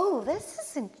production? Oh,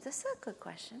 this is a good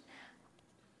question.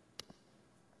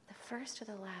 The first or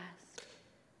the last?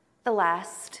 The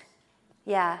last.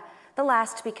 Yeah, the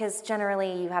last, because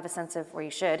generally you have a sense of, or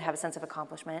you should have a sense of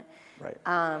accomplishment. Right.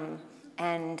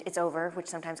 And it's over, which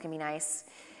sometimes can be nice.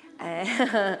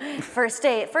 First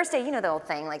day, you know the old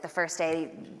thing, like the first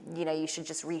day, you should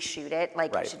just reshoot it.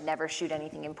 Like, you should never shoot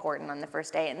anything important on the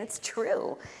first day. And it's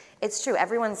true. It's true.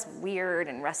 Everyone's weird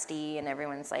and rusty, and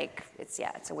everyone's like, it's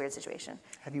a weird situation.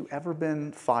 Have you ever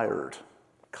been fired,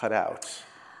 cut out?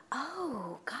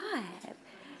 Oh, God.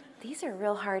 These are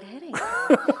real hard hitting.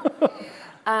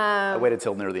 I waited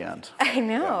till near the end. I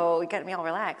know. It got me all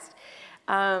relaxed.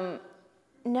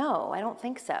 No, I don't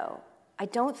think so. I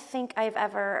don't think I've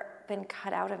ever been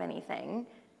cut out of anything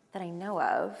that I know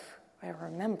of, or I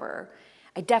remember.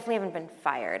 I definitely haven't been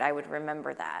fired. I would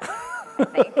remember that, I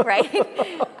think, right?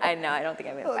 I don't think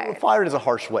I've been fired. Fired is a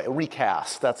harsh way.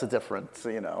 Recast, that's a different,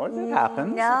 it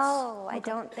happens. No, I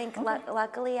don't think,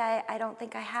 luckily, I don't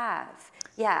think I have.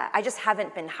 Yeah, I just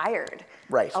haven't been hired.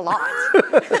 Right. A lot.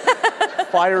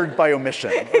 Fired by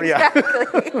omission. Exactly.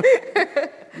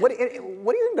 What do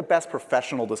you think the best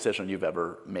professional decision you've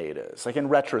ever made is? Like, in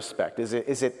retrospect, is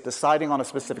it deciding on a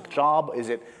specific job? Is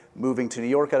it moving to New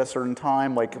York at a certain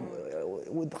time? Like,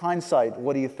 with hindsight,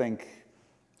 what do you think?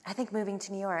 I think moving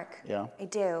to New York. Yeah. I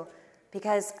do.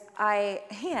 Because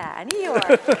New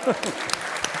York.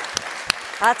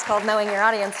 That's called knowing your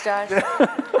audience, Josh.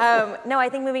 No, I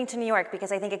think moving to New York,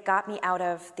 because I think it got me out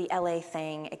of the LA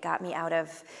thing. It got me out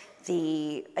of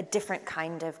a different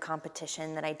kind of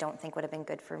competition that I don't think would have been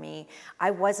good for me.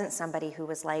 I wasn't somebody who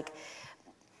was like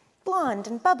blonde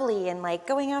and bubbly and like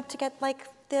going out to get like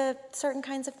the certain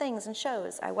kinds of things and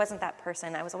shows. I wasn't that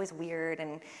person. I was always weird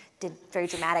and did very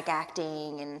dramatic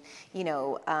acting, and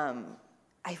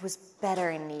I was better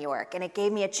in New York, and it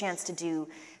gave me a chance to do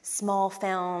small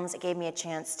films. It gave me a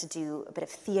chance to do a bit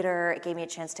of theater. It gave me a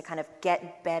chance to kind of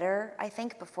get better, I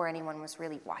think, before anyone was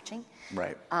really watching.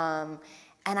 Right.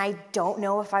 And I don't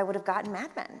know if I would have gotten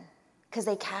Mad Men, because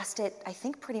they cast it, I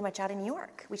think, pretty much out in New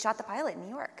York. We shot the pilot in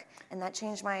New York, and that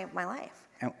changed my life.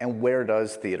 And where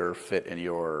does theater fit in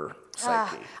your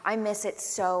psyche? I miss it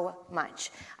so much.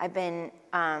 I've been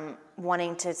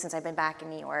wanting to, since I've been back in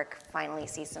New York, finally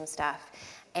see some stuff.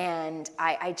 And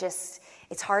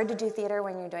it's hard to do theater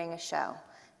when you're doing a show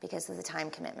because of the time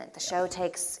commitment. The show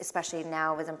takes, especially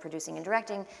now as I'm producing and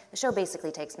directing, the show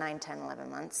basically takes 9, 10, 11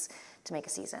 months to make a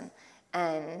season.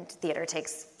 And theater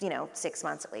takes, 6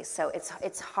 months at least. So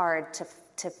it's hard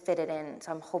to fit it in.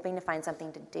 So I'm hoping to find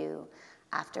something to do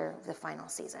after the final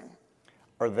season.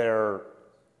 Are there,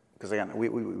 because again,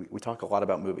 we talk a lot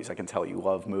about movies. I can tell you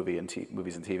love movies and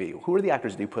TV. Who are the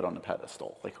actors that you put on the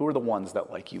pedestal? Like, who are the ones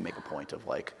that like you make a point of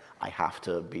like, I have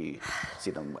to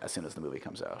see them as soon as the movie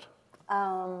comes out?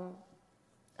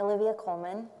 Olivia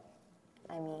Colman.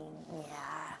 I mean,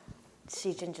 yeah,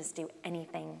 she can just do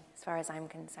anything as far as I'm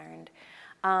concerned.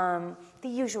 The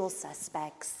Usual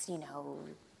Suspects,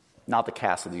 Not the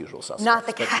cast of The Usual Suspects. Not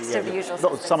the cast of The Usual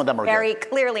Suspects. Some of them are very good.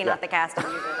 clearly not the cast of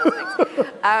The Usual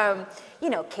Suspects.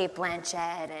 Kate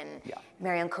Blanchett and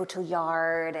Marion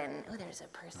Cotillard and there's a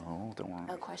person. Oh, don't worry.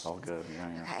 Oh, questions. All good.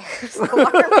 Yeah. Okay, it's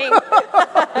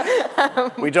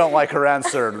alarming. We don't like her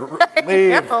answer.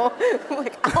 Leave. No. I'm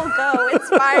like, I'll go. It's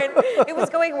fine. It was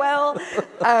going well.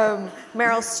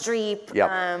 Meryl Streep. Yep.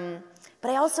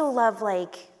 But I also love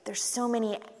there's so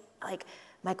many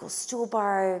Michael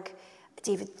Stuhlbarg.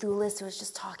 David Thewlis, who I was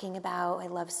just talking about, I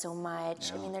love so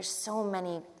much. Yeah. I mean, there's so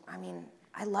many. I mean,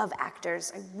 I love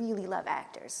actors. I really love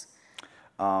actors.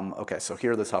 Okay, so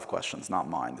here are the tough questions, not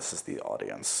mine. This is the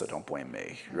audience, so don't blame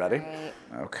me. You ready? Right.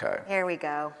 Okay. Here we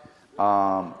go.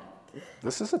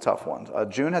 This is a tough one.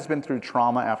 June has been through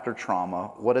trauma after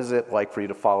trauma. What is it like for you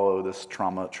to follow this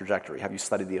trauma trajectory? Have you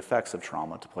studied the effects of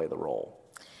trauma to play the role?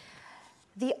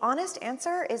 The honest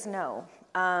answer is no.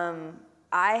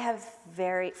 I have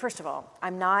first of all,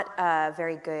 I'm not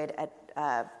very good at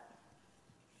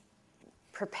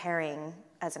preparing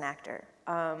as an actor.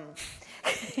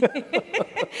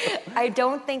 I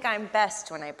don't think I'm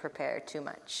best when I prepare too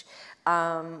much,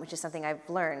 which is something I've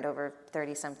learned over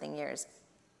 30-something years.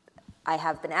 I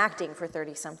have been acting for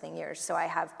 30-something years, so I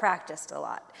have practiced a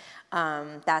lot.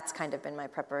 That's kind of been my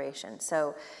preparation.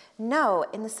 So no,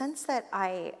 in the sense that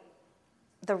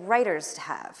the writers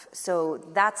have. So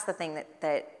that's the thing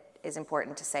that is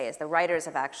important to say, is the writers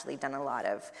have actually done a lot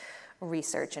of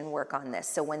research and work on this.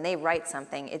 So when they write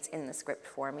something, it's in the script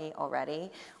for me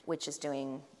already, which is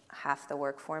doing half the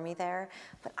work for me there.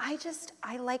 But I'm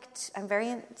very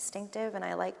instinctive, and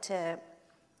I like to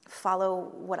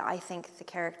follow what I think the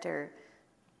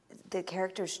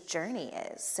character's journey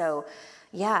is. So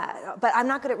yeah, but I'm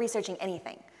not good at researching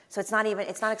anything. So it's not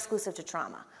exclusive to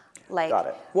trauma. Got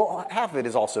it. Well, half of it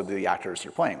is also the actors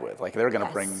you're playing with. Like, they're going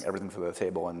to bring everything to the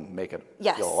table and make it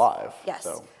feel alive. Yes.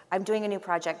 So. I'm doing a new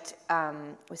project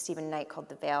with Stephen Knight called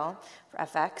The Veil for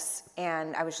FX,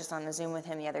 and I was just on the Zoom with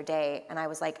him the other day, and I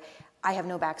was like, I have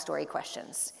no backstory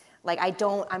questions. Like,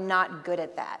 I'm not good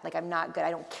at that. Like, I'm not good.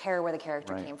 I don't care where the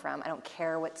character came from. I don't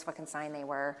care what fucking sign they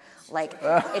were. Like,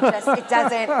 it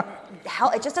doesn't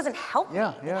help. It just doesn't help me.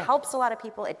 It helps a lot of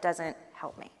people. It doesn't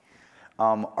help me.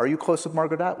 Are you close with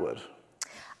Margaret Atwood?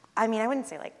 I mean, I wouldn't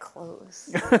say like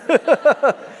close.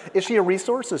 Is she a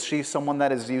resource? Is she someone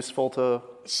that is useful to?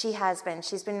 She has been.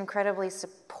 She's been incredibly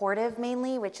supportive,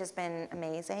 mainly, which has been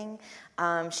amazing.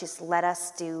 She's let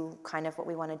us do kind of what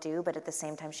we want to do, but at the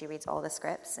same time, she reads all the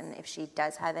scripts, and if she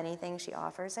does have anything, she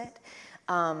offers it.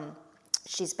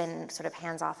 She's been sort of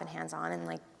hands-off and hands-on in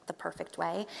like the perfect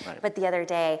way. Right. But the other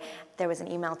day, there was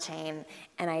an email chain,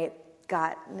 and it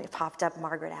popped up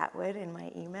Margaret Atwood in my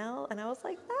email, and I was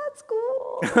like, that's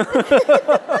cool.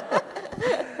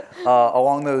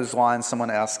 Along those lines, someone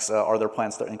asks, are there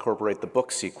plans to incorporate the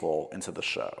book sequel into the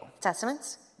show?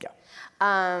 Testaments? Yeah.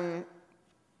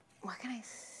 What can I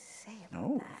say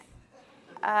about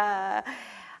that?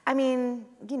 I mean,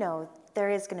 there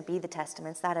is going to be the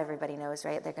Testaments. That everybody knows,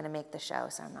 right? They're going to make the show,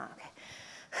 so I'm not, okay.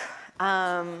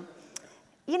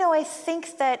 I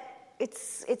think that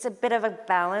it's a bit of a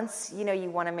balance.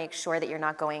 You want to make sure that you're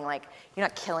not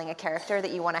killing a character that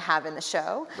you want to have in the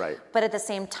show. Right. But at the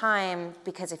same time,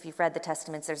 because if you've read the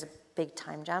Testaments, there's a big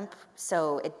time jump.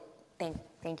 So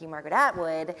thank you, Margaret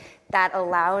Atwood, that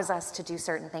allows us to do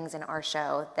certain things in our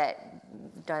show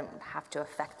that don't have to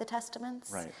affect the Testaments.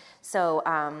 Right. So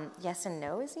yes and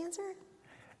no is the answer.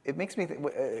 It makes me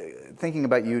thinking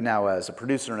about you now as a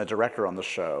producer and a director on the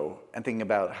show, and thinking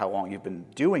about how long you've been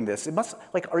doing this. It must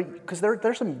because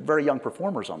there's some very young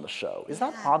performers on the show. Is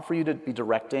that odd for you to be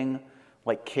directing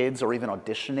like kids or even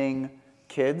auditioning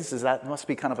kids? It must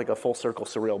be kind of like a full circle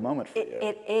surreal moment for you.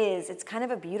 It is. It's kind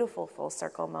of a beautiful full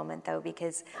circle moment though,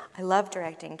 because I love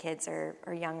directing kids or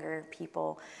younger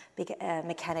people.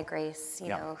 McKenna Grace,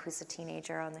 who's a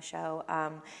teenager on the show,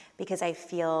 because I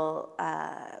feel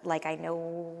like I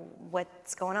know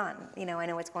what's going on. I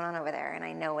know what's going on over there, and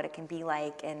I know what it can be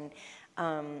like. And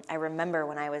I remember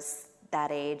when I was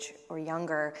that age or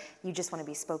younger, you just want to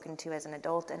be spoken to as an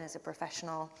adult and as a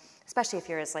professional, especially if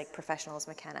you're as professional as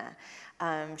McKenna.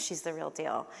 She's the real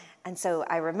deal. And so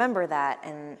I remember that,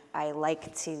 and I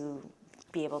like to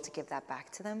be able to give that back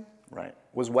to them. Right.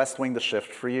 Was West Wing the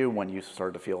shift for you when you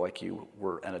started to feel like you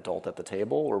were an adult at the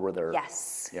table, or were there?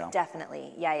 Yes,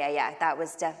 definitely. Yeah. That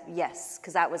was yes,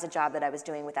 because that was a job that I was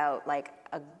doing without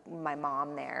my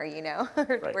mom there,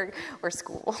 or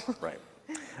school. Right.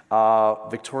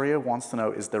 Victoria wants to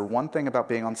know, is there one thing about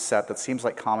being on set that seems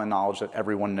like common knowledge that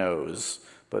everyone knows,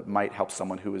 but might help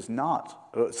someone who is not?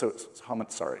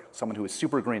 Someone who is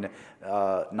super green,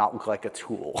 not look like a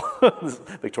tool.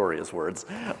 Victoria's words.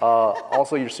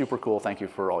 Also, you're super cool. Thank you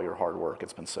for all your hard work.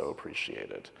 It's been so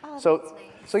appreciated. Oh, so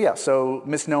nice. So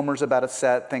misnomers about a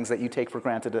set, things that you take for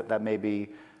granted that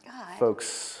maybe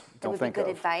folks don't think of. That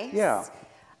would be good advice.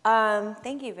 Yeah.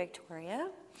 Thank you, Victoria.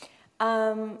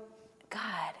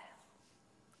 God,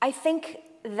 I think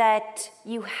that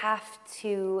you have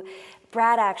to.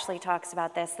 Brad actually talks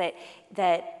about this,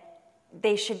 that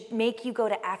they should make you go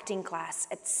to acting class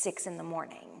at 6 a.m.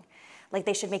 Like,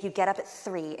 they should make you get up at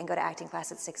 3 and go to acting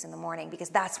class at 6 a.m, because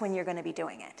that's when you're going to be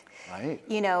doing it. Right.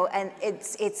 And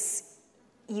it's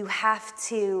you have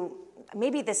to.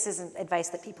 Maybe this isn't advice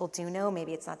that people do know.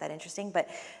 Maybe it's not that interesting, but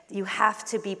you have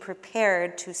to be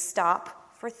prepared to stop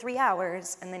for 3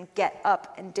 hours and then get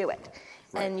up and do it.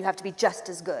 Right. And you have to be just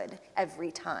as good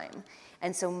every time.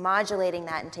 And so modulating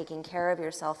that and taking care of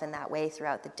yourself in that way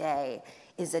throughout the day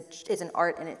is an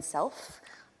art in itself.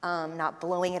 Not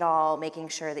blowing it all, making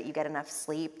sure that you get enough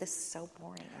sleep. This is so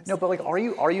boring. No, but are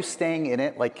you staying in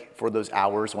it for those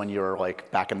hours when you're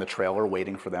back in the trailer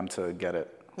waiting for them to get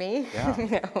it? Me?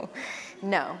 Yeah.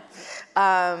 No.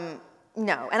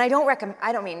 No. And I don't recommend.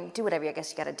 I don't mean do whatever I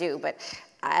guess you got to do, but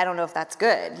I don't know if that's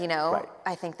good, you know? Right.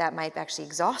 I think that might actually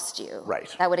exhaust you.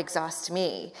 Right. That would exhaust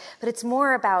me. But it's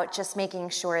more about just making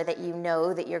sure that you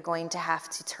know that you're going to have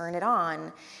to turn it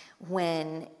on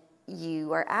when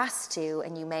you are asked to,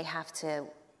 and you may have to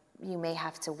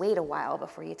wait a while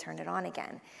before you turn it on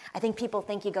again. I think people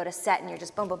think you go to set and you're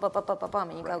just boom, boom, boom, boom, boom, boom, boom,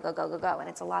 and you go, go, go, go, go, and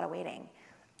it's a lot of waiting.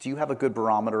 Do you have a good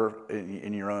barometer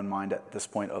in your own mind at this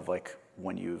point of like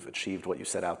when you've achieved what you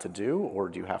set out to do, or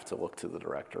do you have to look to the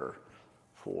director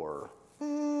for?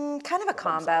 Kind of a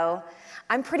combo.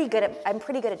 I'm pretty good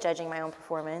at judging my own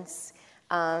performance,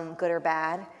 good or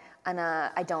bad. And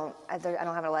I don't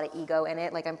have a lot of ego in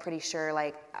it. Like, I'm pretty sure,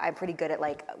 like, I'm pretty good at,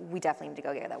 like, we definitely need to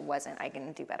go, yeah, that wasn't, I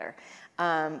can do better.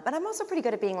 But I'm also pretty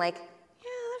good at being like, yeah,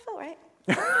 that felt right.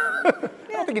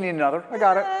 I don't think you need another. I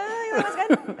got it. That was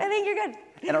good. I think you're good.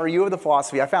 And are you of the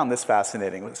philosophy, I found this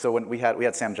fascinating. So when we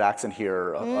had Sam Jackson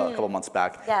here a couple months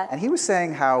back, Yeah. and he was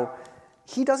saying how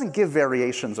he doesn't give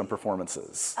variations on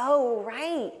performances. Oh,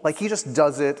 right. Like, he just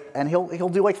does it, and he'll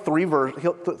do like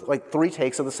three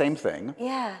takes of the same thing.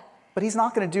 Yeah. But he's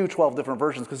not going to do 12 different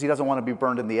versions because he doesn't want to be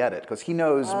burned in the edit, because he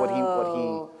knows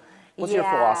what's your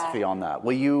yeah. philosophy on that?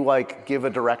 Will you like give a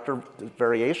director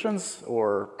variations,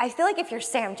 or? I feel like if you're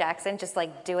Sam Jackson, just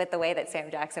like do it the way that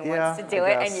Sam Jackson Yeah, wants to do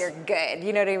I it, guess. and you're good.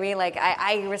 You know what I mean? Like,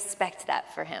 I respect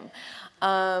that for him.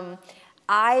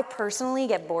 I personally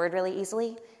get bored really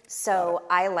easily. So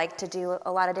I like to do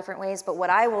a lot of different ways, but what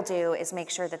I will do is make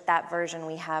sure that that version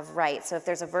we have right. So if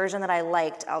there's a version that I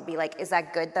liked, I'll be like, is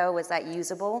that good though? Was that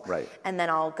usable? Right. And then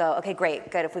I'll go, okay, great,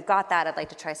 good. If we've got that, I'd like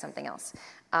to try something else.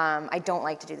 I don't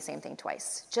like to do the same thing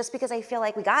twice. Just because I feel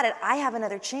like we got it, I have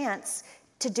another chance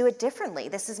to do it differently.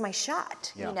 This is my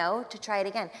shot, Yeah. you know, to try it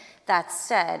again. That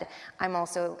said, I'm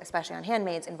also, especially on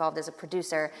Handmaids, involved as a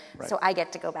producer, Right. so I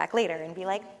get to go back later and be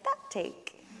like, that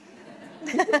take.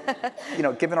 You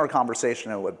know, given our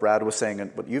conversation and what Brad was saying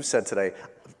and what you've said today,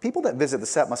 people that visit the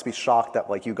set must be shocked that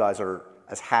like you guys are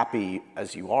as happy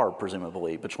as you are,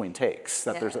 presumably, between takes,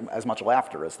 that Yeah. there's as much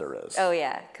laughter as there is. Oh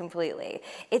yeah, completely.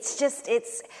 It's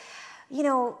you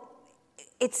know,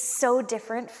 it's so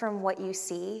different from what you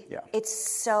see. Yeah. It's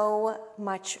so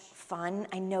much fun.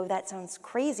 I know that sounds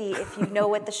crazy if you know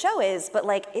what the show is, but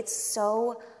like, it's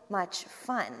so much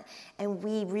fun. And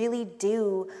we really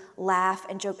do laugh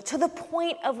and joke to the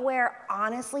point of where,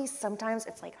 honestly, sometimes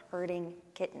it's like herding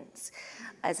kittens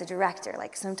as a director.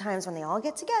 Like, sometimes when they all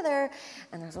get together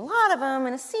and there's a lot of them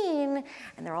in a scene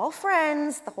and they're all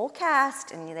friends, the whole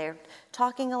cast, and they're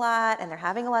talking a lot and they're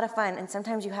having a lot of fun, and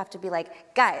sometimes you have to be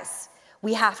like, guys,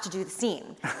 we have to do the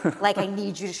scene. Like, I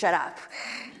need you to shut up.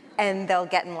 And they'll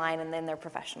get in line, and then they're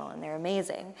professional and they're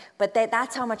amazing. But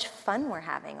that's how much fun we're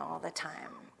having all the time.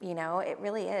 You know, it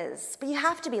really is. But you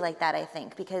have to be like that, I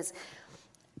think, because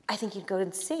I think you'd go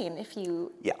insane if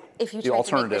you The tried to make this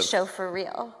alternative. show for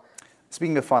real.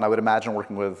 Speaking of fun, I would imagine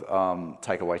working with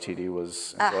Taika Waititi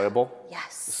was enjoyable.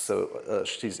 Yes. So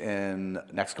she's in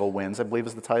Next Goal Wins, I believe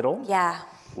is the title. Yeah.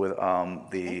 With I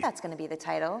think that's going to be the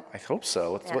title. I hope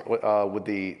so. It's Yeah. with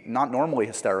the not normally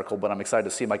hysterical, but I'm excited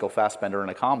to see Michael Fassbender in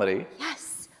a comedy.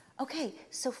 Yes. Okay,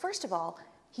 so first of all,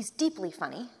 he's deeply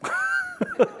funny.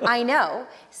 I know.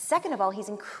 Second of all, he's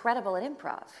incredible at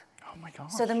improv. Oh my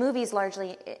gosh. So the movie's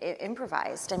largely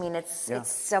improvised. I mean, it's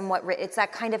somewhat, it's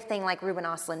that kind of thing like Ruben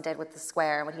Östlund did with The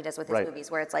Square and what he does with his Right. movies,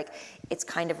 where it's like, it's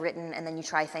kind of written and then you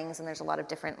try things and there's a lot of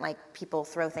different, like, people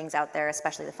throw things out there,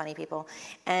 especially the funny people.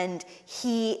 And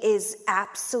he is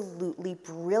absolutely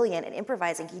brilliant at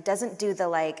improvising. He doesn't do the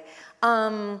like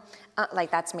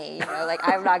that's me, you know, like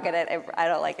I'm not good at, I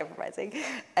don't like improvising.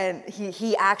 And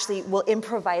he actually will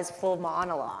improvise full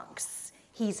monologues.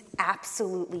 He's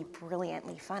absolutely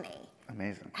brilliantly funny.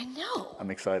 Amazing. I know.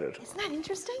 I'm excited. Isn't that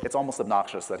interesting? It's almost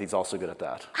obnoxious that he's also good at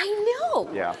that. I know.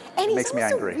 Yeah, And it he's makes me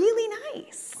also angry. really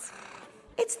nice.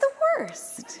 It's the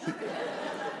worst.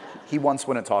 He once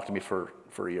went and talked to me for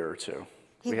a year or two.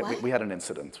 He what? We had an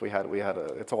incident.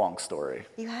 It's a long story.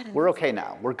 You had an We're okay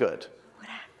now. We're good. What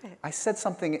happened? I said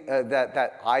something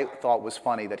that I thought was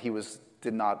funny that he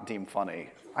did not deem funny.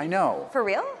 I know. For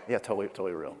real? Yeah,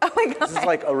 totally real. Oh my God. This is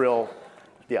like a real.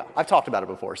 Yeah, I've talked about it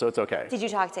before, so it's okay. Did you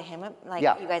talk to him? Like,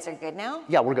 Yeah. you guys are good now?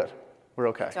 Yeah, we're good. We're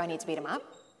okay. Do I need to beat him up?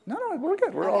 No, we're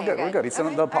good. We're all Okay, good. good. We're good. He's done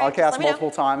Okay, the all right, just podcast let me know.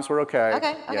 multiple times. We're okay.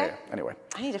 Okay, okay. Yeah. Anyway,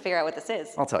 I need to figure out what this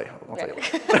is. I'll tell you. Okay.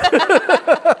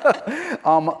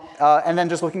 And then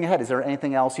just looking ahead, is there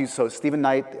anything else? So Stephen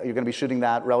Knight, you're going to be shooting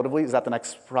that relatively. Is that the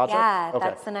next project? Yeah, Okay.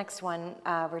 that's the next one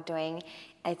we're doing.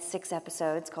 It's 6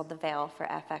 episodes called The Veil for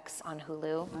FX on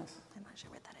Hulu. Nice. I'm not sure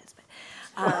what that is, but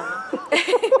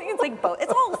It's like both.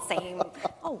 It's all the same.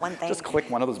 All one thing. Just click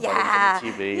one of those buttons on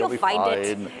the TV. You'll be find fine.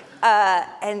 it.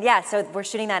 And yeah, so we're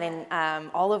shooting that in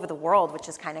all over the world, which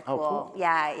is kind of cool. Cool.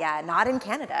 Yeah. Not in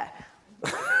Canada.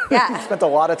 Yeah. You spent a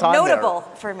lot of time Notable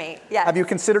there. for me. Yeah. Have you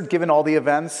considered, given all the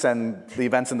events and the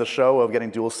events in the show, of getting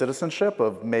dual citizenship?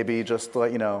 Of maybe just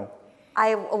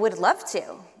I would love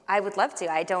to. I would love to.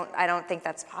 I don't think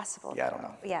that's possible. Yeah, I don't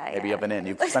know. Yeah. Maybe you haven't in.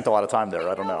 You've spent a lot of time there.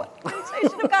 I don't know. I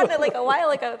should have gotten it like a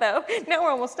while ago, though. Now we're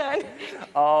almost done.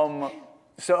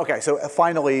 So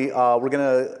finally, we're going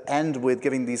to end with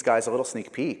giving these guys a little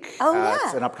sneak peek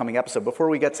at an upcoming episode. Before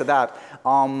we get to that,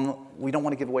 we don't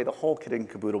want to give away the whole kit and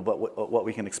caboodle, but what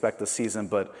we can expect this season.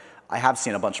 But I have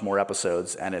seen a bunch more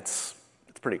episodes, and it's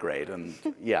pretty great. And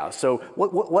yeah, so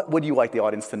what would you like the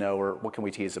audience to know, or what can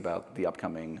we tease about the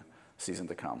upcoming season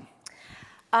to come?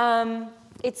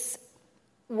 It's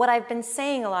what I've been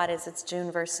saying a lot is it's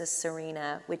June versus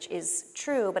Serena, which is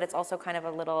true, but it's also kind of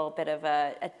a little bit of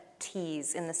a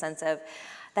tease in the sense of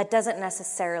that doesn't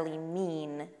necessarily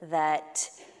mean that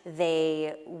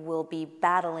they will be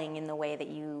battling in the way that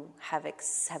you have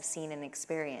seen and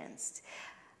experienced.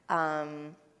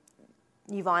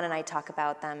 Yvonne and I talk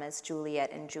about them as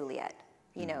Juliet and Juliet.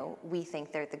 We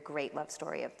think they're the great love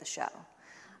story of the show.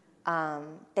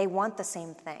 They want the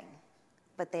same thing,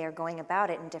 but they are going about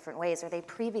it in different ways, or they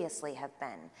previously have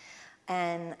been.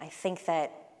 And I think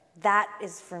that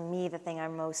is, for me, the thing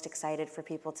I'm most excited for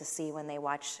people to see when they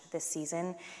watch this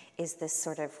season, is this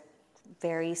sort of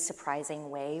very surprising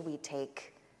way we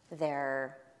take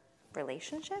their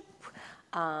relationship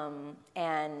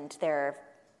and their,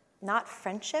 not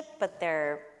friendship, but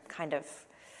they're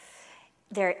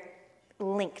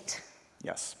linked.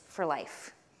 Yes. For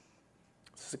life.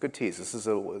 This is a good tease. This is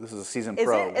a season Is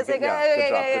pro. it? Is it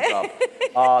good?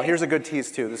 Good job. Here's a good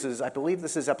tease too. I believe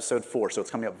this is episode 4, so it's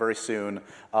coming up very soon.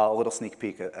 A little sneak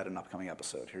peek at an upcoming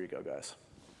episode. Here you go, guys.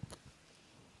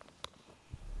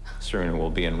 Serena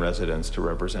will be in residence to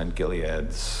represent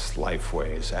Gilead's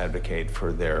lifeways, advocate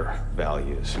for their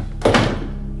values.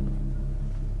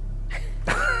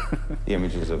 The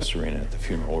images of Serena at the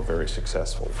funeral were very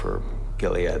successful for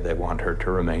Gilead. They want her to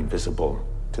remain visible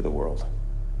to the world.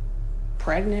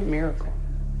 Pregnant miracle.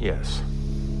 Yes.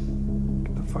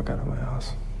 Get the fuck out of my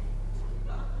house.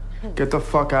 Get the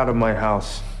fuck out of my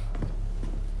house.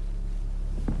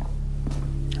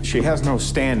 She has no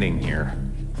standing here.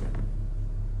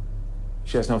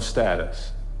 She has no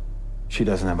status. She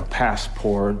doesn't have a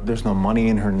passport. There's no money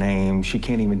in her name. She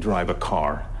can't even drive a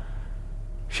car.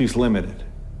 She's limited.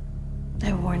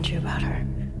 I warned you about her.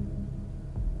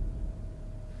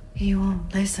 You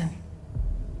won't listen.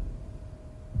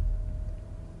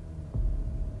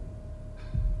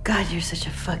 God, you're such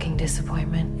a fucking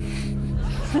disappointment.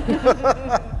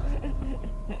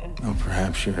 Oh,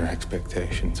 perhaps your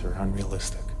expectations are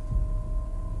unrealistic.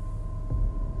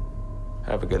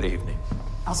 Have a good evening.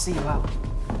 I'll see you out.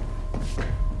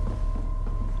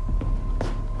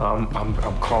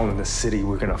 I'm calling the city.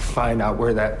 We're gonna find out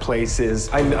where that place is.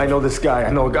 I know this guy.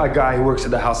 I know a guy who works at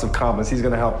the House of Commons. He's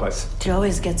gonna help us. She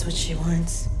always gets what she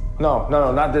wants. No,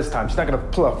 not this time. She's not gonna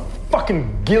pull a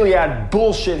fucking Gilead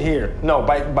bullshit here. No,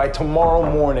 by tomorrow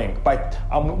morning.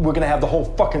 We're gonna have the whole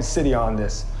fucking city on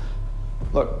this.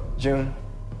 Look, June.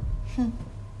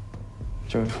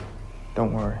 June,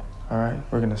 don't worry, all right?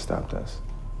 We're gonna stop this.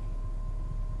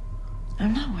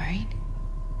 I'm not worried.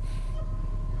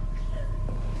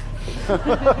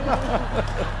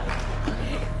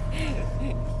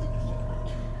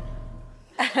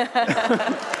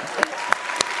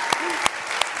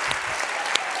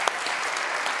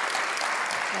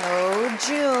 Oh,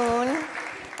 June.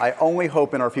 I only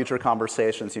hope in our future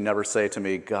conversations you never say to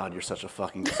me, God, you're such a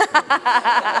fucking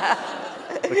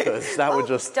disappointment. Because that would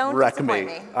just wreck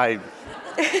me.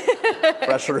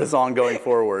 Pressure is on going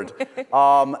forward.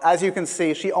 As you can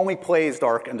see, she only plays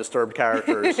dark and disturbed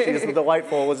characters. She is the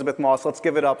delightful Elizabeth Moss. Let's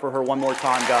give it up for her one more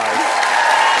time, guys.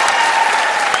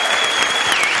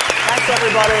 Thanks,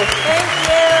 everybody.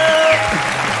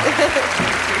 Thank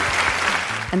you.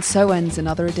 And so ends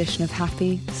another edition of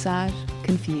Happy, Sad,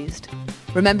 Confused.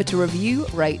 Remember to review,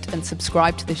 rate, and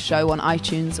subscribe to this show on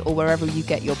iTunes or wherever you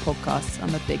get your podcasts.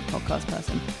 I'm a big podcast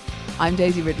person. I'm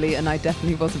Daisy Ridley, and I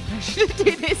definitely wasn't pressured to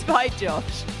do this by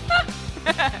Josh.